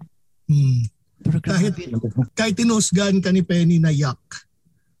 Pero kahit tinusgan ka ni Penny na yak.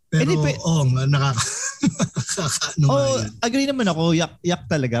 Pero agree naman ako, yak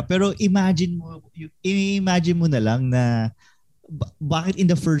talaga. Pero imagine mo na lang na bakit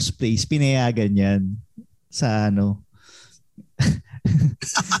in the first place pinayagan yan sa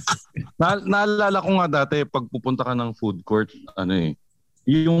Naalala ko nga dati pag pupunta ka ng food court,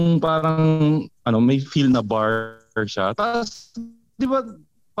 yung parang may feel na bar siya. Tapos, di ba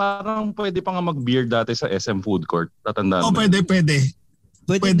parang pwede pa nga mag-beer dati sa SM food court? Tatandaan mo? Pwede.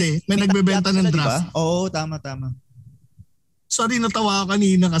 May nagbebenta ng draft. Diba? Oo, tama. Sorry, natawa ako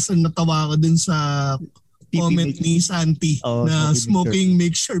kanina kasi natawa ako dun sa comment ni Santi na smoking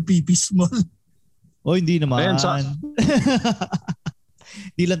makes your pee small. Hindi naman. Ayan,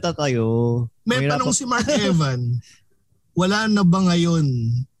 Di lang tayo. May tanong si Mark Evan. Wala na ba ngayon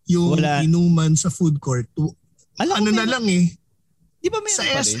yung inuman sa food court? Na lang eh. Di ba sa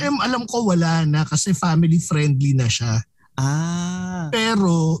SM alam ko wala na kasi family friendly na siya.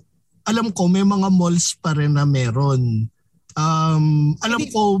 Pero alam ko may mga malls pa rin na meron. Alam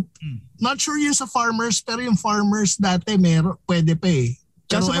ko, not sure yun sa Farmers, pero yung Farmers dati pwede pa eh.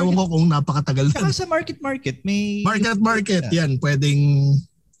 Pero ewan ko kung napakatagal na. Saka sa market may... Market, yan. Pwedeng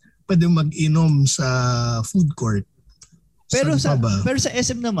mag-inom sa food court. Pero sa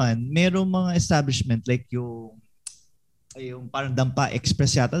SM naman, merong mga establishment like yung parang Dampa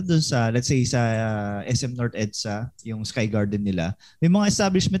Express yata doon sa, let's say sa SM North EDSA, yung Sky Garden nila. May mga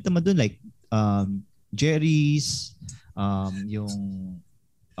establishment naman doon like Jerry's, yung...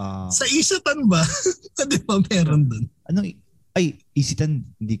 sa Isitan ba? Di ba meron doon? Isitan,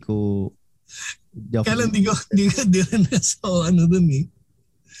 hindi ko... Kailan di rin nasa doon eh.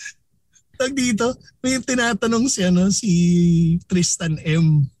 Tag dito, may tinatanong si Tristan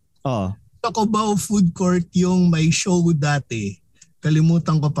M. Sa Cubao Food Court yung may show dati.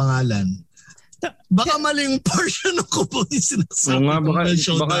 Kalimutan ko pangalan. Baka maling portion ng Cubao yung sinasabi.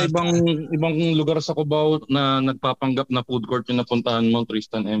 Baka ibang lugar sa Cubao na nagpapanggap na food court yung napuntahan mo,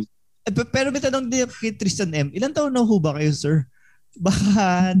 Tristan M. Pero may tanong din kay Tristan M. Ilan taon na ho ba kayo, sir?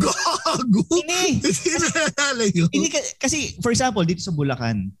 Baka... Gago! Hindi kasi, for example, dito sa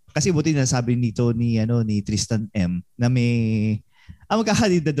Bulacan, kasi buti na sabi nito ni Tristan M na may...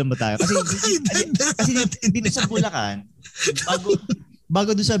 magkakadidad naman tayo. Kasi dito sa Bulacan,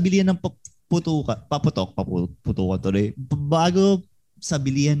 bago doon sa bilihan ng paputok tuloy. Bago sa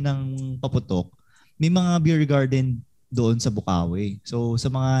bilihan ng paputok, may mga beer garden doon sa Bukawi. So sa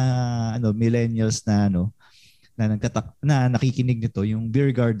mga millennials na na nakikinig nito, yung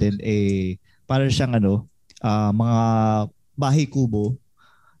beer garden para siyang mga bahay kubo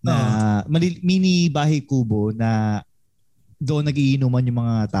na mini bahay kubo na doon nagiinuman yung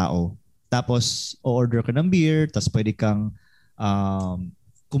mga tao. Tapos o-order ka ng beer, tapos pwede kang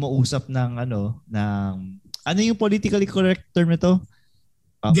kumausap ng yung politically correct term nito?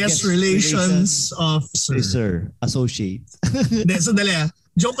 Guest relations officer. Associate. Hindi, sandali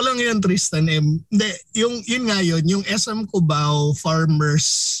joke lang yun, Tristan M. Hindi, yun nga yun, yung SM Cubao,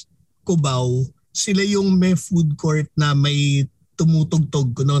 Farmers Cubao, sila yung may food court na may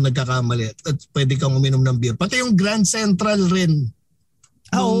tumutugtog nagkakamali at pwede kang uminom ng beer. Pati yung Grand Central rin.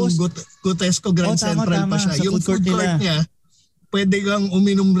 Gutesco Grand Central tama. Pa siya. Yung food court niya, pwede kang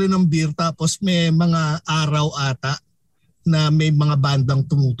uminom rin ng beer tapos may mga araw ata na may mga bandang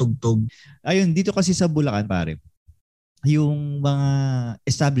tumutugtog. Ayun, dito kasi sa Bulacan pare, yung mga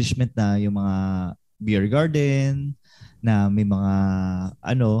establishment na yung mga beer garden na may mga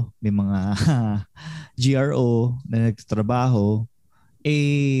GRO na nagtatrabaho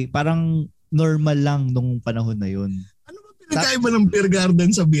parang normal lang nung panahon na yun. Ano ba pinagkaiba ng beer garden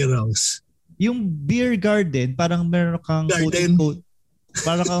sa beer house? Yung beer garden parang meron kang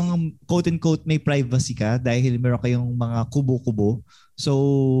quote-unquote may privacy ka dahil meron kayong mga kubo-kubo.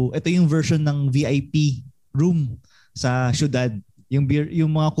 So ito yung version ng VIP room sa syudad. Yung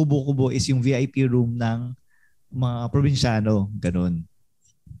mga kubo-kubo is yung VIP room ng mga probinsyano, ganun.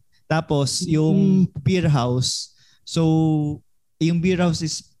 Tapos yung beer house, so yung beer house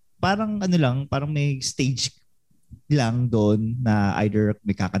is parang parang may stage lang doon na either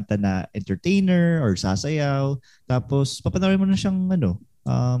may kakanta na entertainer or sasayaw, tapos papanoorin mo na siyang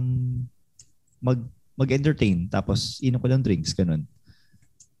mag-entertain, tapos inom ko ng drinks, ganun.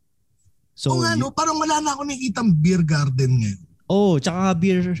 So parang wala na ako nakikitang beer garden ngayon. Tsaka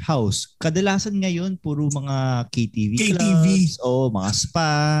beer house. Kadalasan ngayon puro mga KTV clubs, mga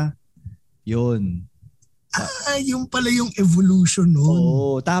spa. Yun. Yung pala yung evolution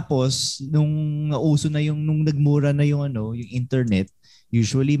noon. Tapos nung nauso na nung nagmura na yung internet,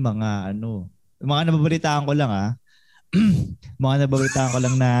 usually mga nababalitaan ko lang mga nababalitaan ko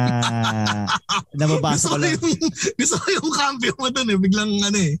lang na nababasa ko lang. Gusto ko yung kampi mo doon biglang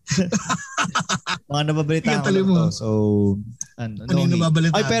mga nababalitaan ko lang to. So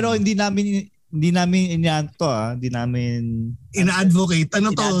pero hindi namin inaanto Hindi namin ina-advocate.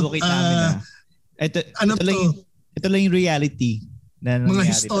 Ina-advocate namin Ito lang yung reality.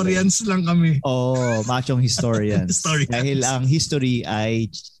 Mga historians lang kami. Machong historians. Dahil ang history ay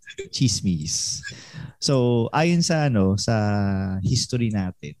chismis. So, ayon sa sa history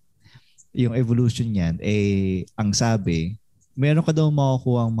natin, yung evolution niyan, ang sabi, meron ka daw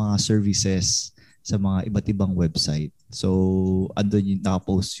makukuha ang mga services sa mga iba't ibang website. So, andun yung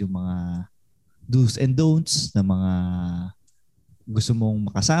nakapost yung mga do's and don'ts na mga gusto mong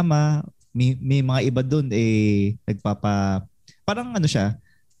makasama. May mga iba doon parang ano siya,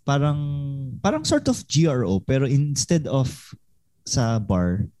 parang sort of GRO, pero instead of sa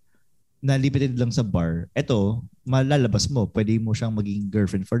bar, na limited lang sa bar, eto, malalabas mo. Pwede mo siyang maging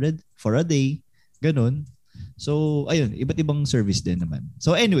girlfriend for a day. Ganun. So, ayun, iba't ibang service din naman.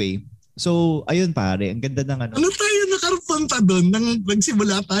 So anyway, ayun pare, ang ganda ng ano. Ano tayo nakapunta doon?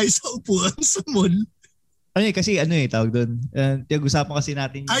 Nagsimula tayo sa upuan sa mall. Kasi tawag doon. Usapan kasi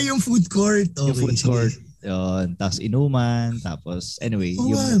natin yung food court. Okay, yung food court. Yun, tapos inuman, tapos anyway,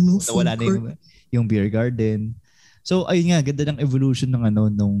 nawala na yung beer garden. So ayun nga, ganda ng evolution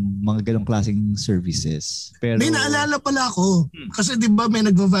ng nung mga ganong klaseng services. Pero may naalala pala ako. Kasi 'di ba may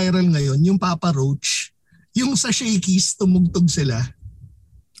nagva-viral ngayon yung Papa Roach, yung sa Shakey's tumugtog sila.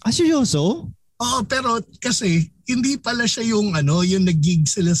 Seryoso? Oo, pero kasi hindi pala siya yung yung nag-gig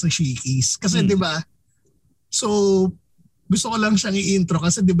sila sa Shakey's. Kasi 'di ba? So gusto ko lang siyang i-intro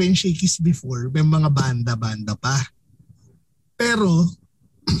kasi 'di ba yung Shakey's before, may mga banda pa. Pero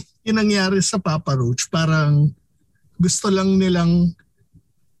yung nangyari sa Papa Roach, parang gusto lang nilang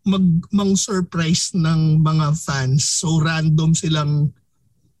mang-surprise ng mga fans. So random silang,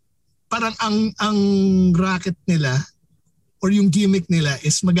 parang ang racket nila or yung gimmick nila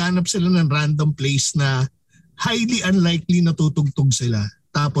is maghanap sila ng random place na highly unlikely na tutugtog sila.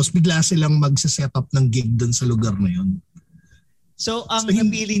 Tapos bigla silang magse-set up ng gig dun sa lugar na yun. So ang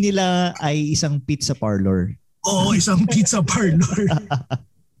napili nila ay isang pizza parlor. Oo, isang pizza parlor.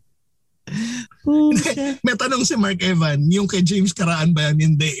 May tanong si Mark Evan, yung kay James Caraan ba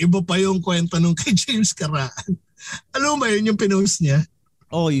yan? Hindi. Iba pa yung kwento nung kay James Caraan. Alam mo ba yun yung pinost niya?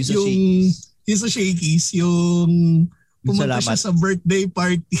 Yung sa Shakey's. Yung sa Shakey's, yung pumunta siya sa birthday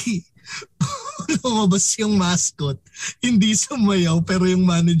party. Lumabas yung mascot. Hindi sumayaw pero yung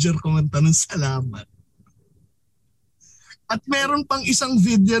manager kumanta ng salamat. At meron pang isang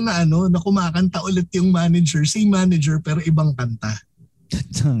video na na kumakanta ulit yung manager, same manager pero ibang kanta.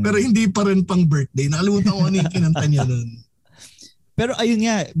 Pero hindi pa rin pang birthday. Nakalimutan ko ano yung kinanta niya nun. Pero ayun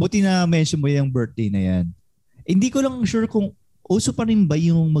nga, buti na mention mo yung birthday na yan. Hindi ko lang sure kung uso pa rin ba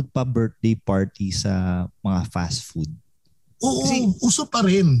yung magpa-birthday party sa mga fast food. Oo, uso pa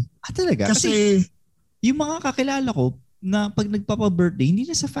rin. Talaga? Kasi yung mga kakilala ko na pag nagpapa-birthday, hindi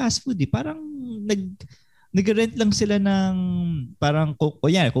na sa fast food. Parang nag-rent lang sila ng parang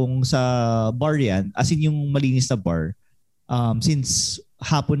kung sa bar yan, as in yung malinis na bar, since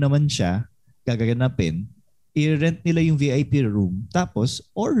hapon naman siya gagaganapin, i-rent nila yung VIP room tapos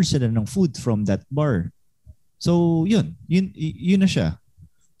order sila ng food from that bar. So yun na siya.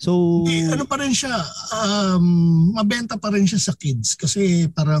 So ano pa rin siya, mabenta pa rin siya sa kids kasi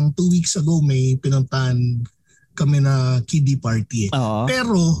parang 2 weeks ago may pinuntahan kami na kiddie party.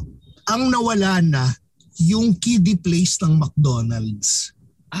 Pero ang nawala na yung kiddie place ng McDonald's.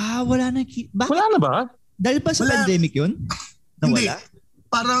 Wala na. Bakit? Wala na ba? Dahil ba sa pandemic yun? Hindi.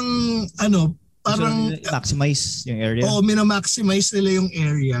 Parang maximize yung area. Oo, mina-maximize nila yung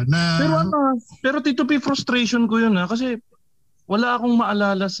area na. Pero Tito P, frustration ko yun kasi wala akong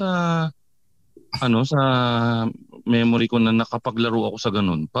maalala sa sa memory ko na nakapaglaro ako sa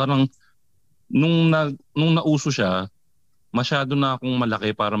ganun. Parang nung nauso siya, masyado na akong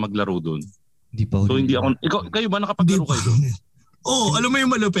malaki para maglaro doon. Hindi ako. Kayo ba nakapaglaro kayo doon? Oo, alam mo yung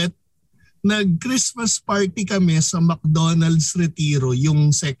malupit? Nag-Christmas party kami sa McDonald's Retiro,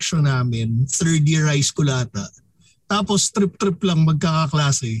 yung section namin, 3rd year high school ata. Tapos trip-trip lang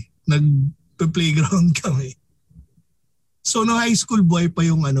magkakaklase, nag-playground kami. So no high school boy pa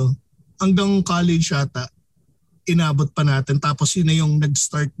yung hanggang college ata, inabot pa natin. Tapos yun na yung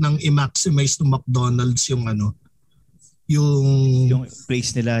nag-start ng i-maximize ng McDonald's yung yung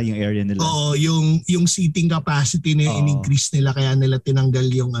place nila, yung area nila. Oo, yung seating capacity na in-increase nila kaya nila tinanggal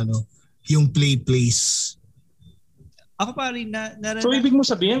yung place. Ako pa rin So ibig mo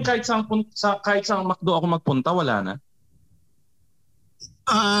sabihin kahit sa McDo ako magpunta wala na?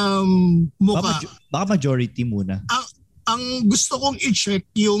 Baka majority muna. Ang gusto kong i-check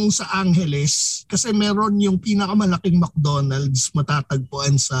yung sa Angeles kasi meron yung pinakamalaking McDonald's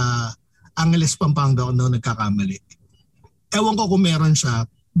matatagpuan sa Angeles, Pampanga kung nagkakamali. Ewan ko kung meron siya.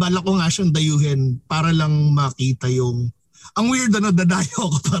 Bala ko nga siyang dayuhin para lang makita yung. Ang weird dadayo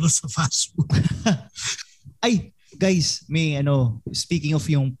ako para sa fast food. Ay, guys, may speaking of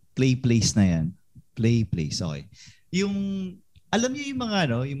yung play place na yan. Play place, okay. Yung, alam niyo yung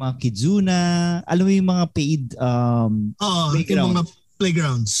mga yung mga Kidzuna, alam mo yung mga paid playground. Yung mga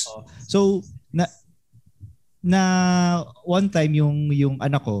playgrounds. So, na one time yung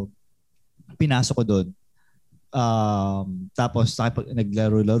anak ko, pinasok ko doon. Tapos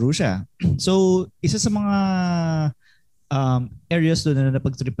naglaro-laro siya. So, isa sa mga areas doon na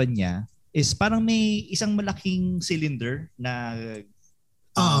napagtripan niya is parang may isang malaking cylinder na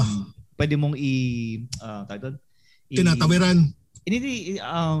pwede mong tinatawiran. Hindi,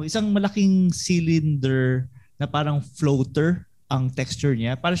 isang malaking cylinder na parang floater ang texture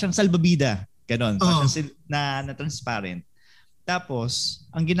niya. Parang siyang salbabida. Ganon. Parang na transparent. Tapos,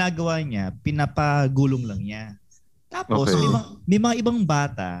 ang ginagawa niya, pinapagulong lang niya. Tapos, may mga ibang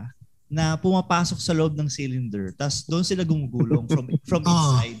bata na pumapasok sa loob ng cylinder. Tapos, doon sila gumugulong from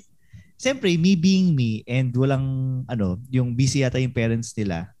inside. Siyempre, me being me and walang, yung busy yata yung parents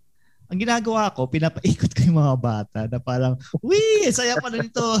nila. Ang ginagawa ko, pinapaikot ko yung mga bata na parang, saya pa na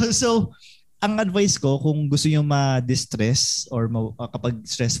nito. So, ang advice ko, kung gusto nyo ma-distress or kapag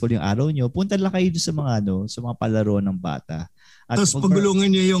stressful yung araw nyo, punta lang kayo sa mga, sa mga palaro ng bata. At tapos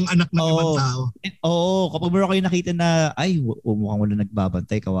pagulungan nyo yung anak ng ibang tao. Kapag meron kayo nakita na, mukhang wala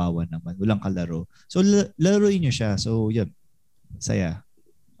nagbabantay, kawawa naman, walang kalaro. So, laruin nyo siya. So, yun. Saya.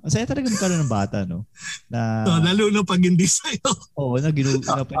 Saya talaga magkaroon ng bata, no? Na, lalo na pag hindi sa'yo. Na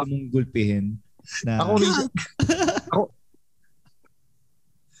pwede mong gulpihin. Na,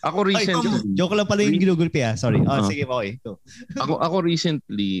 Ako recently. Joke lang pala yung ginugulpi, Sorry. Sige, okay. Go. Ako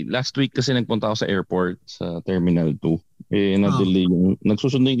recently, last week kasi nagpunta ako sa airport sa Terminal 2. Na-delay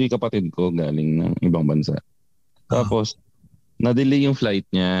nagsusundo yung kapatid ko galing ng ibang bansa. Tapos, na-delay yung flight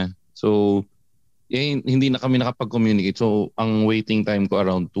niya. So, hindi na kami nakapag-communicate. So, ang waiting time ko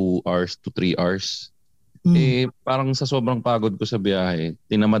around 2 hours to 3 hours. Parang sa sobrang pagod ko sa biyahe,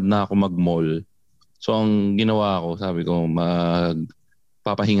 tinamad na ako mag-mall. So, ang ginawa ko, sabi ko,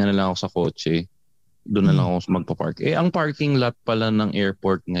 papahinga na lang ako sa kotse. Doon na lang ako magpa-park. Ang parking lot pala ng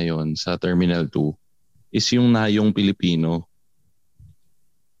airport ngayon sa Terminal 2 is yung Nayong Pilipino.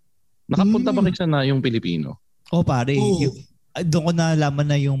 Nakapunta ba kayo sa Nayong Pilipino? Pare. Doon ko nalaman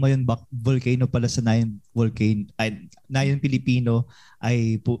na yung Mayon volcano pala sa Nayong Pilipino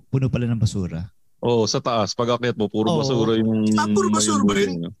ay puno pala ng basura. Sa taas. Pag akyat mo, puro basura yung... puro basura ba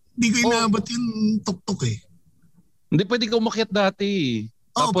yun? Hindi ko inaabot yung tuktok Hindi pwede ka umakyat dati.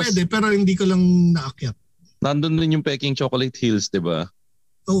 Tapos, pwede, pero hindi ko lang naakyat. Nandun din yung Peking Chocolate Hills, di ba?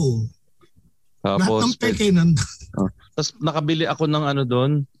 Oo. Tapos, lahat ng Peking nandun. Tapos nakabili ako ng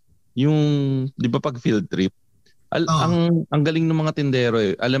doon, yung, di ba pag field trip? Ang galing ng mga tindero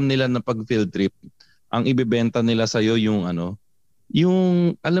alam nila na pag field trip, ang ibebenta nila sa'yo yung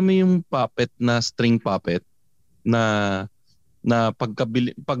yung, alam mo yung puppet na string puppet na pag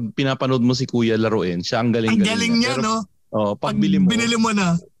pinapanood mo si Kuya laruin, siya ang galing. Ang galing niya, no? Pag binili mo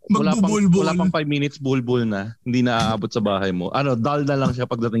na, magbubulbul. Wala pang 5 minutes, bulbul na. Hindi na aabot sa bahay mo. Dull na lang siya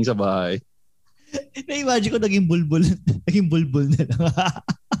pagdating sa bahay. Na-imagine ko naging bulbul na lang.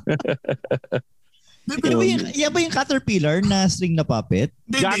 Pero ba yung Caterpillar na string na puppet?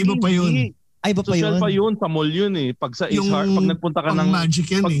 Hindi, iba pa yun. Iba pa social yun? pa yun, sa mall yun Pag sa Ace pag nagpunta ka ng Magic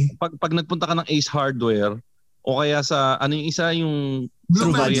yan pag nagpunta ka ng Ace Hardware o kaya sa yung isa yung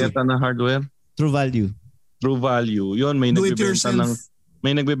Blue varieta na hardware? True Value. Yun, may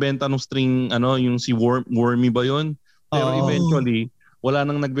nagbebenta ng string yung si Wormy ba yun? Pero eventually wala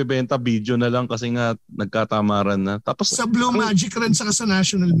nang nagbebenta, video na lang kasi nga nagkatamaran na. Tapos sa Blue Magic rin sa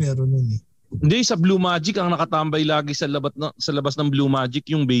National meron nun Hindi, sa Blue Magic ang nakatambay lagi sa labas ng Blue Magic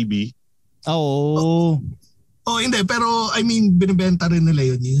yung baby. Hindi, pero I mean binebenta rin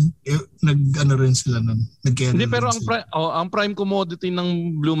nila yun. Rin sila nun. Hindi, pero ang prime commodity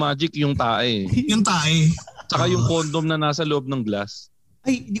ng Blue Magic yung tae. Yung tae. Saka yung condom na nasa loob ng glass.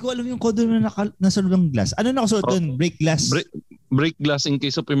 Ay, hindi ko alam yung condom na nasa loob ng glass. Ano nakasuot doon? Break glass? Break glass in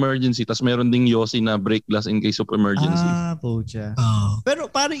case of emergency. Tapos meron ding Yossi na break glass in case of emergency. Pocha. Pero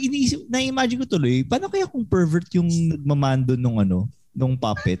parang na-imagine ko tuloy, paano kaya kung pervert yung nagmamando nung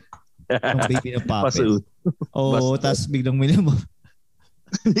puppet? Nung baby na puppet. Tapos biglang mo.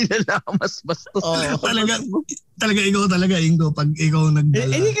 Nilalamas bastos. Talaga ikaw talaga, Ingo, pag ikaw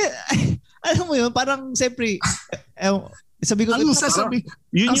nagdala. Alam mo yun, parang siyempre, sabi ko, yun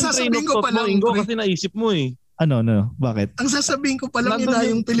yung train of thought mo, Ingo, kasi naisip mo Ano? Bakit? Ang sasabihin ko palang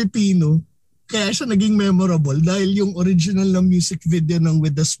yung Pilipino, kaya siya naging memorable dahil yung original na music video ng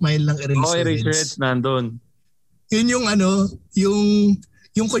With a Smile ng Eraserheads nandun. Yun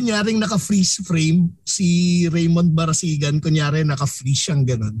yung kunyaring naka-freeze frame, si Raymond Barasigan, kunyari naka-freeze siyang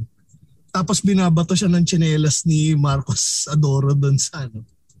ganun. Tapos binabato siya ng tsinelas ni Marcos Adoro doon sa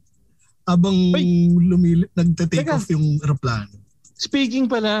habang nagte-take off yung aeroplano. Speaking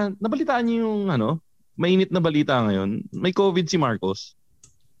pala, nabalitaan niyo yung mainit na balita ngayon. May COVID si Marcos.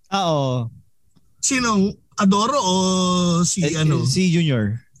 Oo. Sinong? Adoro o si Si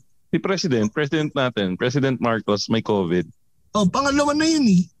Junior. Si President natin, President Marcos, may COVID. Oh, pangalawa na yun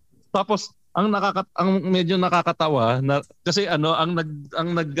eh. Tapos ang medyo nakakatawa na kasi ang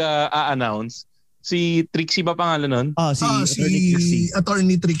nag-a-announce si Trixie ba pangalan nun? Si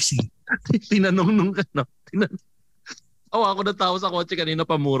Attorney Trixie. Tinanong nung ako natawa sa kotse kanina,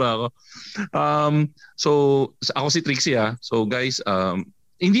 pamura ako. So ako si Trixie So guys,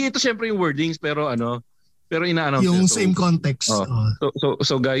 hindi ito syempre yung wordings pero ina-announce yung same context.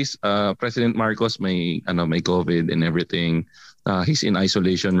 So guys, President Marcos may COVID and everything. He's in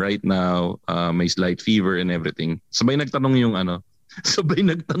isolation right now. May slight fever and everything. Sabay nagtanong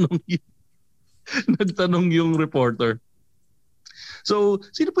yung reporter. So,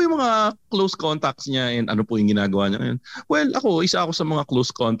 sino po yung mga close contacts niya and ano po yung ginagawa niya ngayon? Well, isa ako sa mga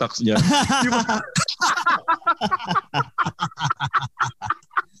close contacts niya.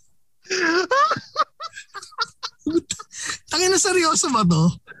 Tangina na seryoso ba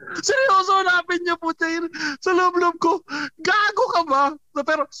to? Seryoso, hanapin niya po sa loob-loob ko. Gago ka ba?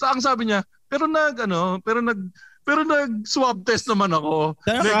 Pero ang sabi niya, pero nag-swab test naman ako.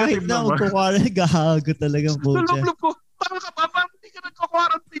 Pero kahit na magkukwari, gago talagang po siya. Sa loob-loob ko, parang hindi ka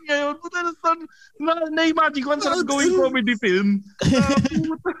nagka-quarantine ngayon. Na-imagine ko, ang sarap going comedy film.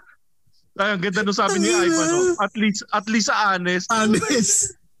 Ang ganda nung sabi niya, at least sa honest.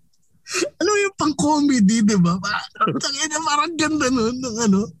 Honest. Ano yung pang-comedy, di ba? Parang ganda nun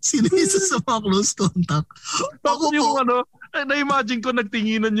ng sinisa sa mga close contact. Tapos yung na-imagine ko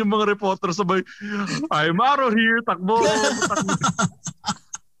nagtinginan yung mga reporter sabay, I'm Maro here, takbo.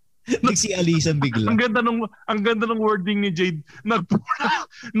 Si Alisan bigla. Ang ganda ng wording ni Jade.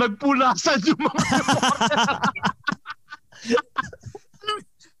 Nagpulasan yung mga reporter.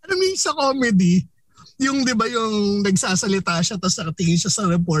 Ano sa comedy? Yung 'di ba yung nagsasalita siya tapos nakatingin siya sa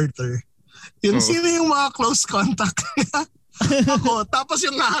reporter. Yun sino yung mga close contact niya? Ako, tapos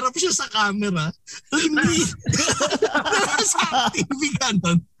yung naharap siya sa camera. Hindi. Sa TV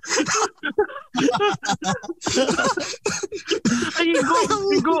ganun. Ay,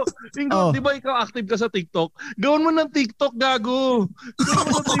 Ingo, di ba ikaw active ka sa TikTok? Gawin mo ng TikTok, gago.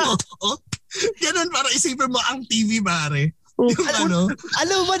 Ganun, para isipin mo ang TV, pare. Alam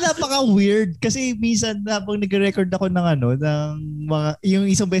mo ba, napaka-weird kasi minsan habang nag-record ako ng mga yung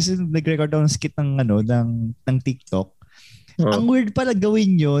isang beses nag-record ako ng skit ng TikTok. Ang weird pala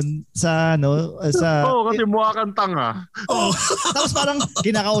gawin yun sa kasi mukha kang tanga. Tapos parang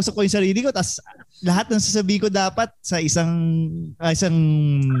kinakausap ko yung sarili ko, tapos lahat ng sasabihin ko dapat sa isang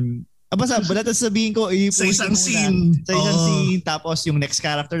lahat ng sasabihin ko sa isang scene. Sa isang scene, tapos yung next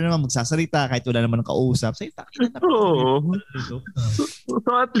character naman magsasalita kahit wala naman ng kausap. So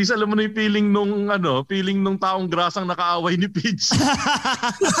at least alam mo na yung feeling nung taong grasang nakaaway ni Peach.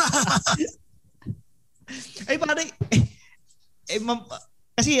 Ay parang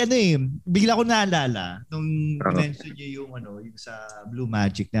kasi bigla ko naalala nung mention niyo yung sa Blue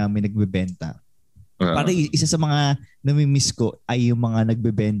Magic na may nagbebenta. Parang isa sa mga nami-miss ko ay yung mga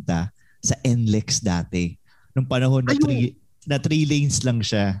nagbebenta sa NLEX dati. Nung panahon na 3 lanes lang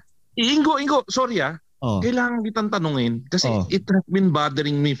siya. Ingo, sorry Kailangan kitang tanungin kasi it has been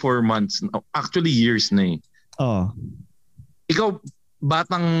bothering me for months. Actually, years na Ikaw,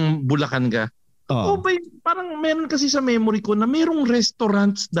 batang Bulacan ka. Parang meron kasi sa memory ko na merong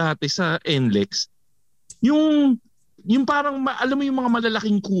restaurants dati sa NLEX. Yung parang, alam mo yung mga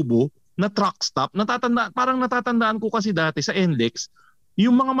malalaking kubo na truck stop. Parang natatandaan ko kasi dati sa NLEX,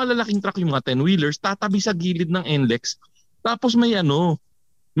 yung mga malalaking truck, yung mga 10-wheelers, tatabi sa gilid ng NLEX. Tapos may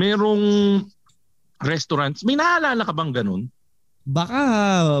merong restaurants. May naalala ka bang ganun?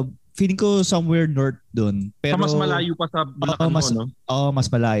 Baka feeling ko somewhere north doon. Pero mas malayo pa sa Bulacan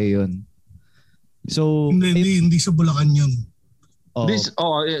mas malayo yun. So hindi sa Bulacan yun.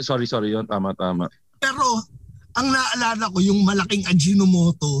 Sorry yun. Tama. Pero ang naalala ko yung malaking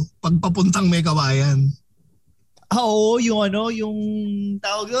Ajinomoto pagpapuntang Megabayan. Yung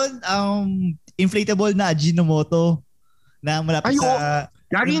tawag doon, inflatable na Ajinomoto na malapit sa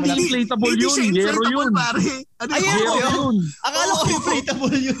hindi inflatable yun. Yero yun. Pare. Yun. Akala ko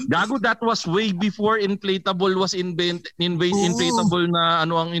inflatable yun. Gago, that was way before inflatable was invented. Inflatable na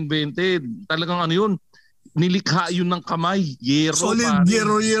ang invented. Talagang yun. Nilikha yun ng kamay. Yero. Solid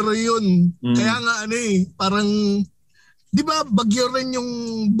yero yun. Kaya nga parang di ba bagyo rin yung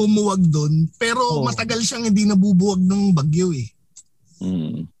bumuwag doon, pero matagal siyang hindi nabubuwag ng bagyo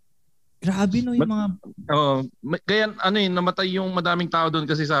Grabe yung mga kaya namatay yung madaming tao doon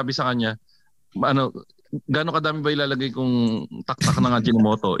kasi sabi sa kanya, gaano kadami ba ilalagay kung taktak ng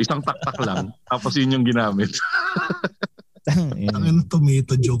Ajinomoto? Isang taktak lang, tapos yun yung ginamit.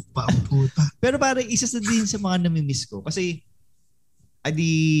 Tomato joke pa ang puta. Pero parang isa din sa mga nami-miss ko kasi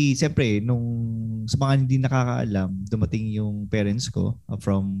siyempre, sa mga hindi nakakaalam, dumating yung parents ko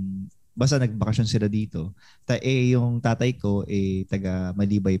basta nagbakasyon sila dito. Yung tatay ko, taga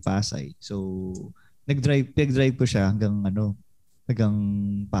Malibay, Pasay. So, nag-drive ko siya hanggang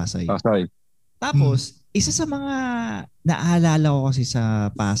Pasay. Tapos, isa sa mga naalala ko kasi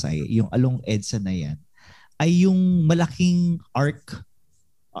sa Pasay, yung along EDSA na yan, ay yung malaking arc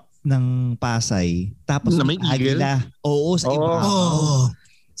ng Pasay. Tapos na may Agila. Oo, sa iba.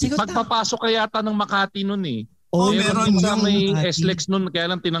 Pagpapasok kaya yata ng Makati nun eh. Meron yung may SLEX nun, kaya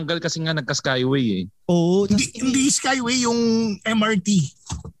lang tinanggal kasi nga nagka-Skyway eh. Hindi Skyway, yung MRT.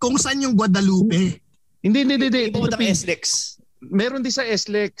 Kung saan yung Guadalupe. Hindi. Ito ng SLEX. Meron din sa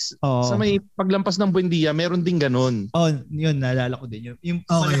SLEX. Sa may paglampas ng Buendia, meron din ganun. Yun, naalala ko din. Yung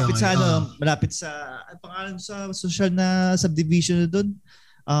malapit sa pangalan sa social na subdivision doon.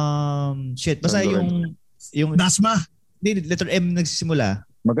 Basta yung Dasma. Hindi, letter M nagsisimula.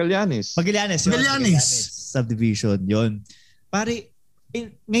 Magallanes subdivision, yon. Pare,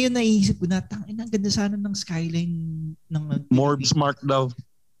 ngayon naisip ko na, ang ganda sana ng skyline ng More smart daw.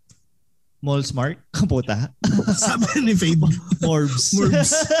 Mall Smart? Kaputa. Sabi ni Fade. Morbs.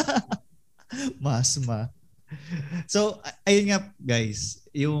 Masma. So, ayun nga guys,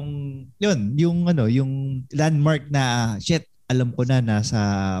 yung landmark na alam ko na nasa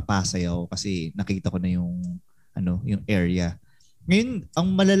Pasay ako kasi nakita ko na yung area. Ngayon, ang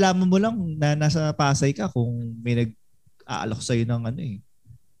malalaman mo lang na nasa Pasay ka kung may nag-aalok sa'yo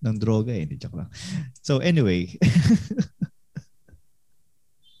ng droga eh. Joke lang. So anyway.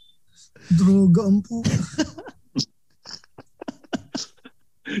 Droga ang po.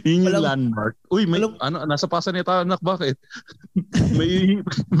 Yun yung landmark. Uy, nasa Pasay na tayo, anak, bakit?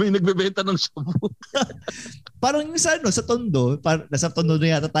 may nagbebenta ng shabu. Parang yung sa Tondo, nasa Tondo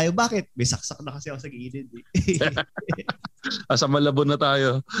na yata tayo. Bakit? May saksak na kasi ako sa gilid. Sa Malabon na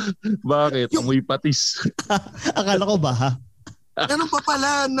tayo. Bakit? Amoy patis. Akala ko ba? Ganun pa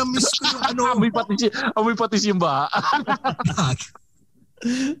pala, na-miss ko yung Amoy patis yung baha.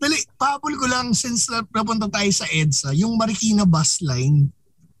 Dali, pahabol ko lang since napunta tayo sa EDSA, yung Marikina bus line.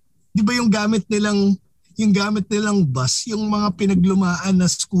 Di ba yung gamit nilang bus, yung mga pinaglumaan na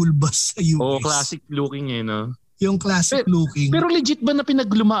school bus sa US. Classic looking no? Yung classic looking. Pero legit ba na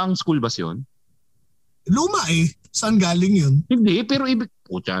pinaglumaang school bus yun? Luma eh. Saan galing yun? Hindi, pero ibig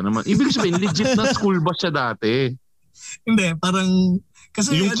sabihin, legit na school bus siya dati. Hindi, parang,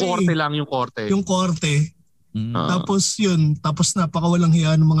 kasi yung korte lang, yung korte. Yung korte. Tapos napakawalang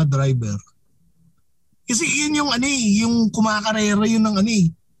hiya ng mga driver. Kasi yun yung kumakarera yun ng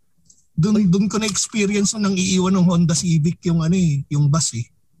Doon ko na experience nang iiwan ng Honda Civic yung bus eh.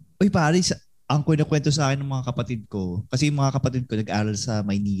 Uy pare, ang kwento sa akin ng mga kapatid ko, kasi yung mga kapatid ko nag-aral sa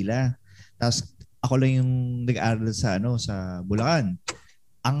Maynila. Tapos ako lang yung nag-aral sa Bulacan.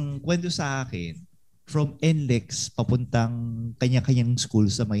 Ang kwento sa akin, from NLEX papuntang kanya-kanyang school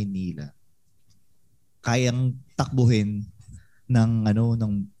sa Maynila, kayang takbuhin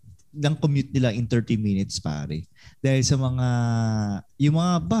ng commute nila in 30 minutes pare. Dahil sa yung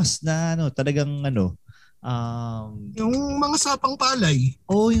mga bus na talagang yung mga sapang palay.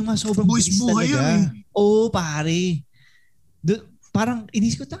 Yung mga sobrang bilis talaga. Yun. Pare. Parang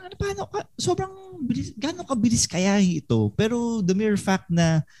inisip ko, sobrang bilis, gano'ng kabilis kaya ito? Pero the mere fact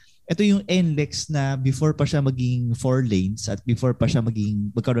na ito yung NLEX na before pa siya maging 4 lanes at before pa siya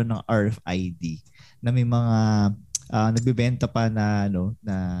magkaroon ng RFID, na may mga nagbebenta pa na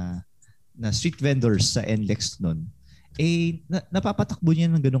street vendors sa NLEX noon, napapatakbo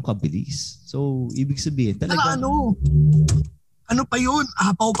niya ng ganung kabilis. So ibig sabihin talaga ano pa yun?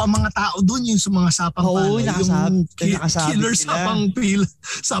 Apaw pa mga tao doon yung sa mga sapang palay. Yung killer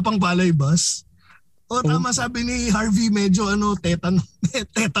sapang palay bus. Tama sabi ni Harvey, medyo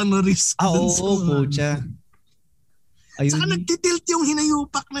tetano risk. Pucha. Saka nagtitilt yung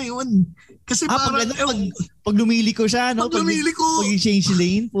hinayupak na yun. Kasi parang pag lumili ko siya, pag lumili ko, pag change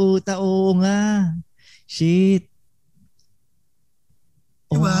lane, puta, oo nga. Shit.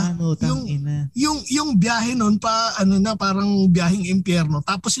 Diba? Yung biyahe nun parang biyaheng impyerno.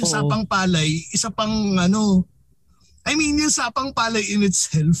 Tapos yung sapang palay, isa pang yung sapang palay in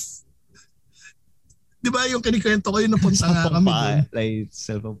itself. Diba yung kinikwento ko yung napunta nga kami doon. Sapang palay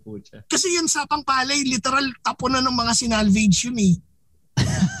itself ang pucha. Kasi yung sapang palay, literal tapunan ng mga sinalvage yun eh.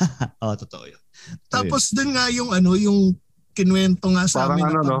 Totoo yun. Tapos dun nga yung yung kinuwento nga sa amin.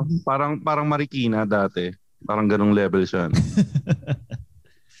 Parang Marikina dati. Parang ganung level siya.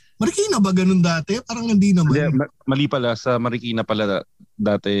 Marikina ba ganun dati? Parang hindi naman. Mali pala. Sa Marikina pala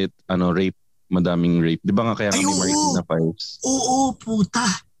dati rape. Madaming rape. Di ba nga kaya kami Marikina Files? Oo, puta.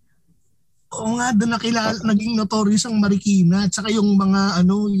 Oo nga, doon naging notorious ang Marikina at saka yung mga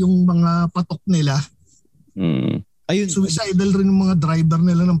yung mga patok nila. Ayun, suicidal rin yung mga driver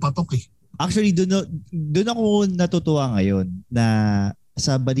nila ng patok eh. Actually, doon ako natutuwa ngayon na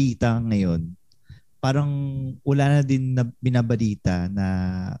sa balita ngayon, parang wala na din na binabalita na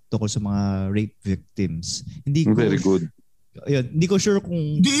tungkol sa mga rape victims. Very good. Ayun, hindi ko sure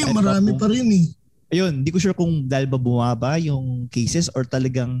kung... Hindi, marami pa rin eh. Ayun, hindi ko sure kung dahil ba bumaba yung cases or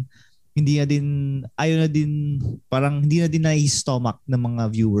talagang hindi na din parang hindi na din na-stomach ng mga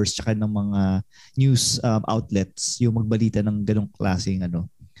viewers tsaka ng mga news outlets yung magbalita ng ganong klaseng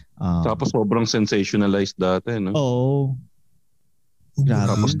tapos sobrang sensationalized dati, no? Oo.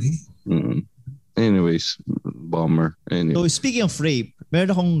 Grabe. Anyways, bummer. Anyway. So speaking of rape,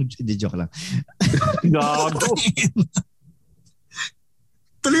 meron akong joke lang. Gago.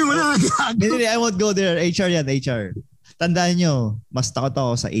 Tuloy mo na. Hindi, I won't go there. HR yan, HR. Tandaan nyo, mas takot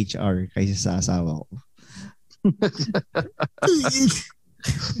ako sa HR kaysa sa asawa ko.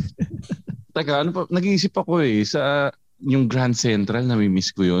 Teka, nag-iisip ako sa yung Grand Central,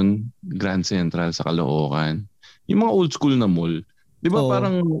 nami-miss ko yun. Grand Central sa Caloocan. Yung mga old school na mall. Di ba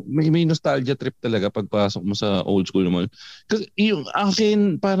parang may nostalgia trip talaga pagpasok mo sa old school mall. Kasi yung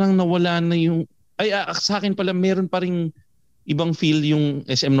akin parang nawala na yung... sa akin pala meron pa ring ibang feel yung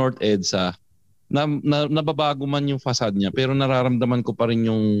SM North EDSA na nababago man yung facade niya pero nararamdaman ko pa rin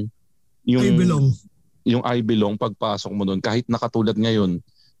yung I belong pagpasok mo doon kahit nakatulad ngayon.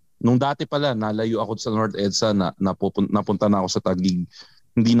 Nung dati pala nalayo ako sa North EDSA napunta na ako sa Taguig.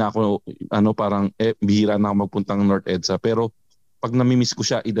 Hindi na ako parang bihira na ako magpuntang North EDSA pero pag namimiss ko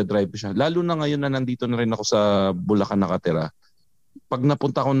siya, ida-drive ko siya. Lalo na ngayon na nandito na rin ako sa Bulacan nakatira. Pag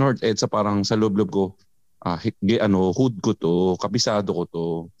napunta ko North EDSA, parang sa loob-loob ko, hood ko to, kabisado ko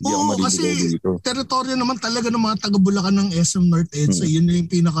to. Hindi ako maliligaw dito. Kasi teritoryo naman talaga ng mga taga-Bulacan ng SM North EDSA. Yun na yung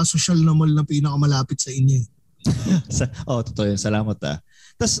pinaka-social na mall na pinakamalapit sa inyo. Totoo yun. Salamat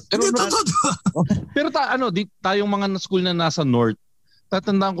Pero tayong mga school na nasa North,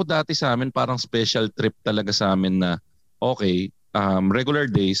 tatandaan ko dati sa amin, parang special trip talaga sa amin na, okay,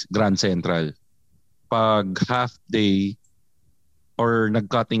 regular days, Grand Central. Pag half day or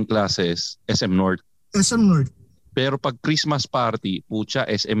nag-cutting classes, SM North. SM North. Pero pag Christmas party, pucha,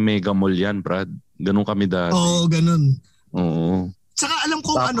 SM Mega Mall yan, Brad. Ganun kami dati. Oo, ganun. Oo. Tsaka alam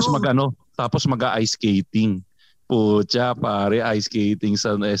ko tapos mag-ice skating. Pucha, pare, ice skating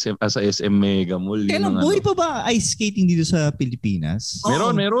sa SM Mega Mall. Kailan buhay pa ba ice skating dito sa Pilipinas?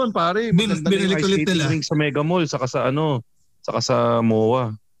 Meron, pare. Binili ko ulit nila. Sa Mega Mall, saka sa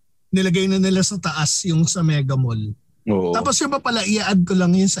MOA. Nilagay na nila sa taas yung sa Mega Mall. Oo. Tapos yung pala, i-add ko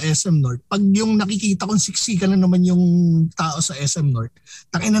lang yun sa SM North. Pag yung nakikita kong siksika na naman yung tao sa SM North,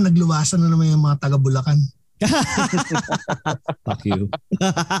 takin na nagluwasan na naman yung mga taga-Bulacan. Fuck you.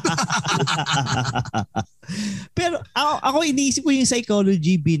 Pero ako iniisip ko yung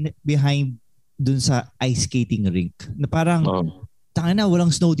psychology behind dun sa ice skating rink. Na parang, tangin na, walang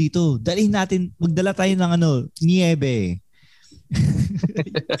snow dito. Dalhin natin, magdala tayo ng niebe.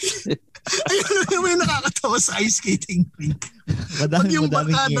 Ayun may nakakatawa sa ice skating rink. Pag yung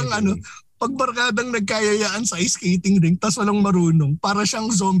barkadang nagkayayaan sa ice skating rink tapos walang marunong, para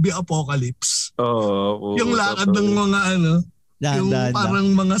siyang zombie apocalypse. Yung lakad ng mga yung parang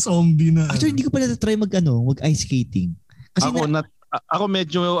mga zombie na. Actually, hindi ko pala try mag-ice skating. Kasi ako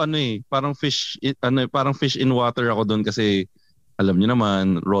medyo parang fish in water ako doon kasi alam niyo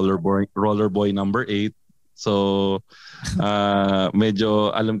naman, roller boy number 8. So, medyo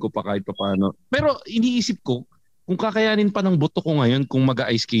alam ko pa kahit pa paano. Pero iniisip ko, kung kakayanin pa ng buto ko ngayon, kung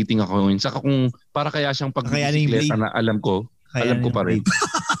mag-ice skating ako ngayon, saka kung para kaya siyang pagbisikleta na alam ko pa rin.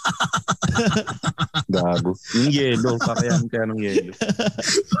 Gago. Yung yelo, kakayanin kaya ng yelo.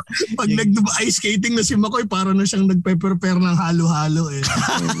 Pag nag-ice skating na si Makoy, para na siyang nagpe-prepare ng halo-halo eh.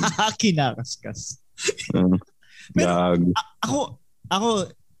 Kinakaskas. Gago.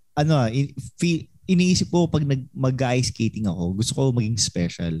 Ako, iniisip ko pag mag-ice skating ako, gusto ko maging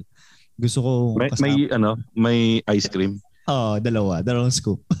special. Gusto ko may ice cream. Dalawang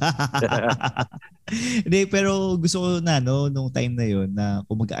scoop. Hindi, pero gusto ko na nung time na yun na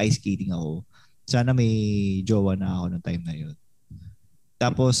kung mag-ice skating ako, sana may jowa na ako nung time na yun.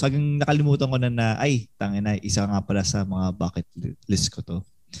 Tapos hanggang nakalimutan ko na isa nga pala sa mga bucket list ko to.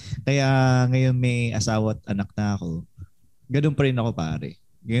 Kaya ngayon may asawa at anak na ako. Ganun pa rin ako, pare.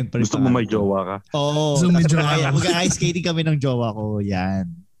 Gusto mo may jowa ka? Oo. Mag-ice skating kami ng jowa ko. Yan.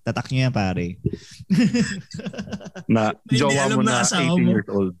 Tatak niya yan, pare. Na jowa mo na 18 years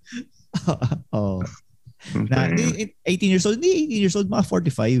old. Oo. Na 18 years old, mga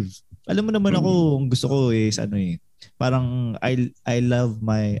 45. Alam mo naman ako, gusto ko is Parang I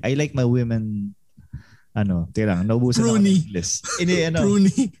like my women tirang naubusan ako ng English.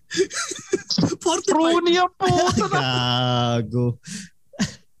 Pruny. 45. Pruny ang puto na. Gago.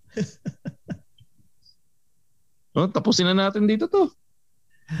 Tapusin na natin dito to.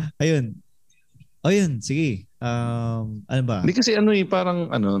 Ayun, sige. Ano ba? Hindi kasi parang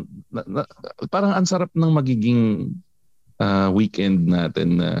parang ang sarap ng magiging weekend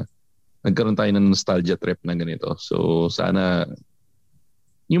natin na nagkaroon tayo ng nostalgia trip na ganito. So sana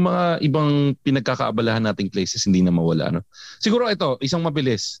yung mga ibang pinagkakaabalahan nating places hindi na mawala. No? Siguro ito, isang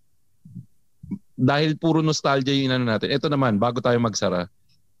mabilis. Dahil puro nostalgia yung natin. Ito naman, bago tayo magsara,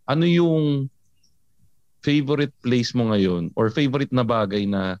 ano yung favorite place mo ngayon or favorite na bagay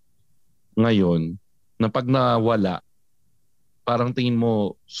na ngayon na pag nawala, parang tingin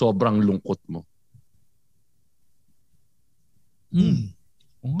mo sobrang lungkot mo?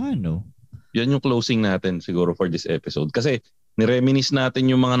 O nga, no? Yan yung closing natin siguro for this episode. Kasi nireminis natin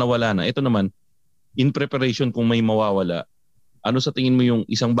yung mga nawala na. Ito naman, in preparation kung may mawawala, ano sa tingin mo yung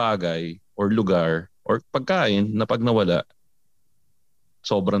isang bagay or lugar or pagkain na pag nawala,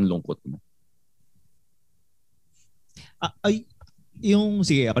 sobrang lungkot mo?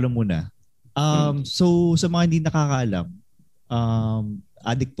 Sige, ako lang muna. So, sa mga hindi nakakaalam,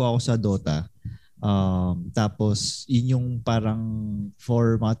 addict po ako sa Dota. Tapos, yun yung parang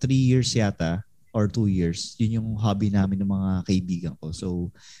for mga 3 years yata, or 2 years, yun yung hobby namin ng mga kaibigan ko. So,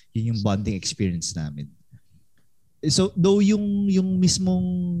 yun yung bonding experience namin. So, though yung mismong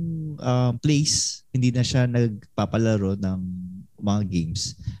place, hindi na siya nagpapalaro ng mga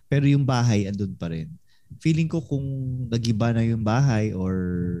games, pero yung bahay andun pa rin. Feeling ko kung nag-iba na yung bahay or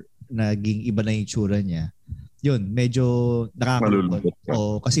naging iba na yung tsura niya, yun, medyo nakakalungkot.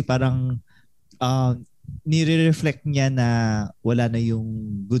 Kasi parang nire-reflect niya na wala na yung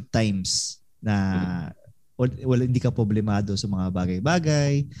good times na wala, hindi ka problemado sa mga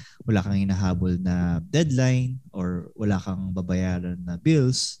bagay-bagay, wala kang hinahabol na deadline or wala kang babayaran na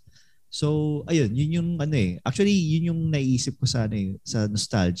bills. So, ayun, yun yung actually yun yung naiisip ko sa sa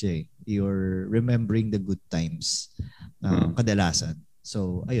nostalgia. You're remembering the good times kadalasan.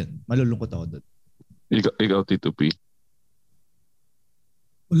 So, ayun, malulungkot ako doon. Ikaw, Tito P?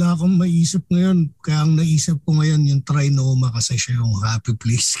 Wala akong maisip ngayon. Kaya ang naisip ko ngayon yung Trinoma kasi siya yung happy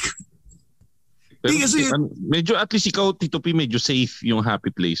place. Pero kasi, medyo at least ikaw, Tito P, medyo safe yung happy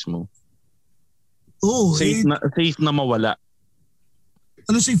place mo. Oo. Safe na mawala.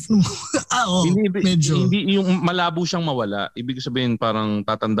 Ano safe na mawala? Medyo. Hindi yung malabo siyang mawala. Ibig sabihin parang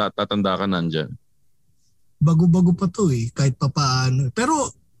tatanda ka nandyan. Bago-bago pa to kahit pa paano. Pero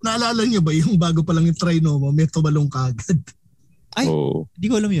naalala niyo ba yung bago pa lang yung Trinoma, may tumalong kagad? Ay, hindi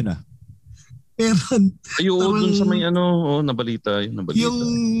ko alam yun Meron. Ayun, dun sa may nabalita. Yung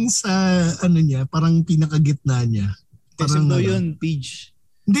sa niya, parang pinakagitna niya. Parang yun, Page.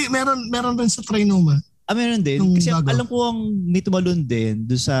 Hindi, meron din sa Trinoma. Meron din. Yung kasi bago. alam ko ang may tumalon din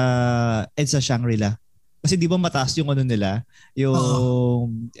doon sa EDSA Shangri-La. Kasi di ba mataas yung nila,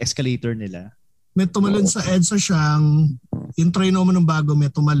 yung escalator nila. May tumalon sa EDSA Shang, yung Trinoma ng bago may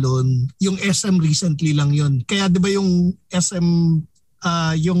tumalon. Yung SM recently lang yun. Kaya di ba yung SM,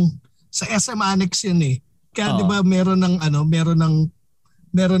 yung sa SM Annex yun Kaya di ba meron ng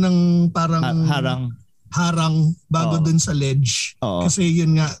parang harang bago dun sa ledge. Kasi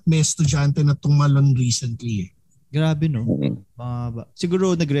yun nga, may estudyante na tumalon recently. Grabe, no?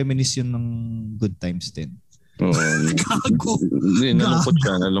 Siguro nag-reminisce yun ng good times din. Gago.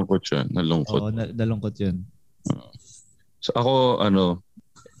 Nalungkot siya. Nalungkot yun. So ako,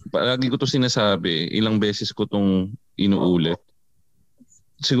 palagi ko to sinasabi, ilang beses ko tong inuulit.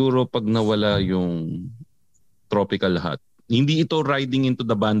 Siguro pag nawala yung Tropical Hut, hindi ito riding into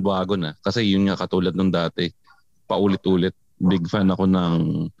the bandwagon kasi yun nga katulad nung dati, paulit-ulit, big fan ako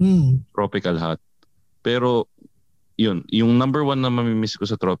ng Tropical Hut. Pero yun, yung number one na mamimiss ko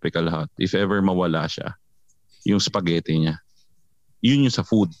sa Tropical Hut, if ever mawala siya, yung spaghetti niya. Yun yung sa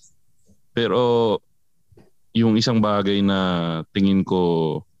food. Pero yung isang bagay na tingin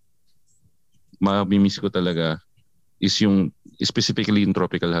ko mamimiss ko talaga is yung specifically yung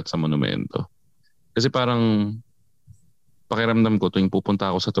Tropical Hut sa Monumento. Kasi parang pakiramdam ko tuwing pupunta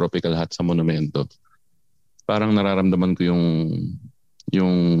ako sa Tropical Hut sa Monumento, parang nararamdaman ko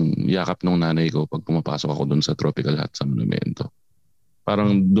yung yakap ng nanay ko pag pumapasok ako doon sa Tropical Hut sa Monumento.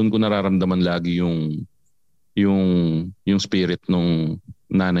 Parang doon ko nararamdaman lagi yung spirit ng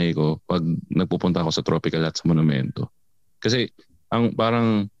nanay ko pag nagpupunta ako sa Tropical Hut sa Monumento. Kasi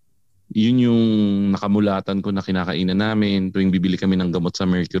parang yun yung nakamulatan ko na kinakainan namin tuwing bibili kami ng gamot sa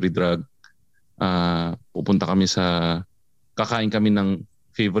Mercury Drug. Pupunta kami kakain kami ng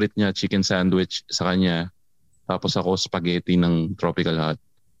favorite niya, chicken sandwich sa kanya. Tapos ako spaghetti ng tropical hot.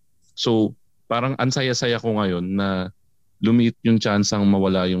 So, parang ansaya-saya ko ngayon na lumiit yung chance ang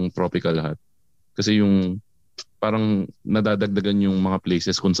mawala yung tropical hot. Kasi yung parang nadadagdagan yung mga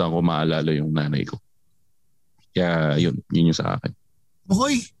places kung saan ko maalala yung nanay ko. Kaya yun yung sa akin.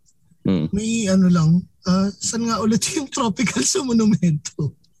 Okay. May saan nga ulit yung tropical sa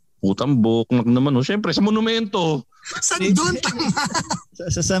monumento? Putang boknak naman. Siyempre, sa monumento. Saan doon?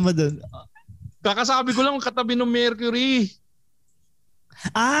 Sasama doon. Kakasabi ko lang katabi ng Mercury.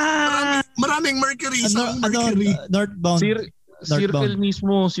 Maraming Mercury sa Mercury. Northbound. Circle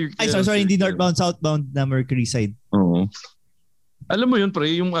mismo. Circle. Ay, sorry, hindi northbound, southbound na Mercury side. Oo. Alam mo yun,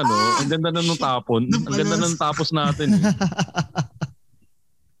 pre, yung ang ganda na nung tapon. Ang ganda na ng tapos natin.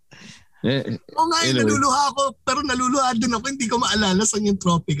 Oo nga, naluluha ako. Pero naluluha din ako, hindi ko maalala saan yung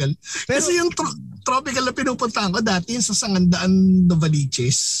tropical. Kasi yung tropical na pinupuntahan ko dati yung sa Sangandaan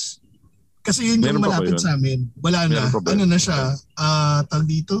Novaliches. Kasi yun yung malapit sa amin. Wala na. Ano na siya? Tawag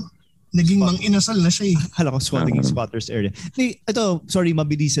dito? Naging mang-inasal na siya eh. Hala ko, naging spotters area. Ito, sorry,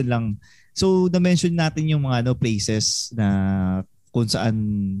 mabilisan lang. So, na-mention natin yung mga places na kung saan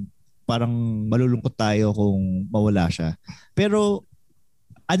parang malulungkot tayo kung mawala siya. Pero,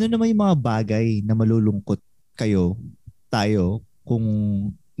 ano naman yung mga bagay na malulungkot tayo kung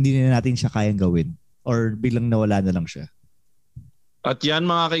hindi na natin siya kayang gawin? Or biglang nawala na lang siya? At yan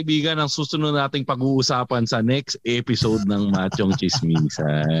mga kaibigan ang susunod nating pag-uusapan sa next episode ng Machong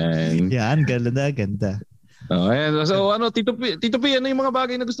Chismisan. Yan, ganda. Okay. So Tito P, ano yung mga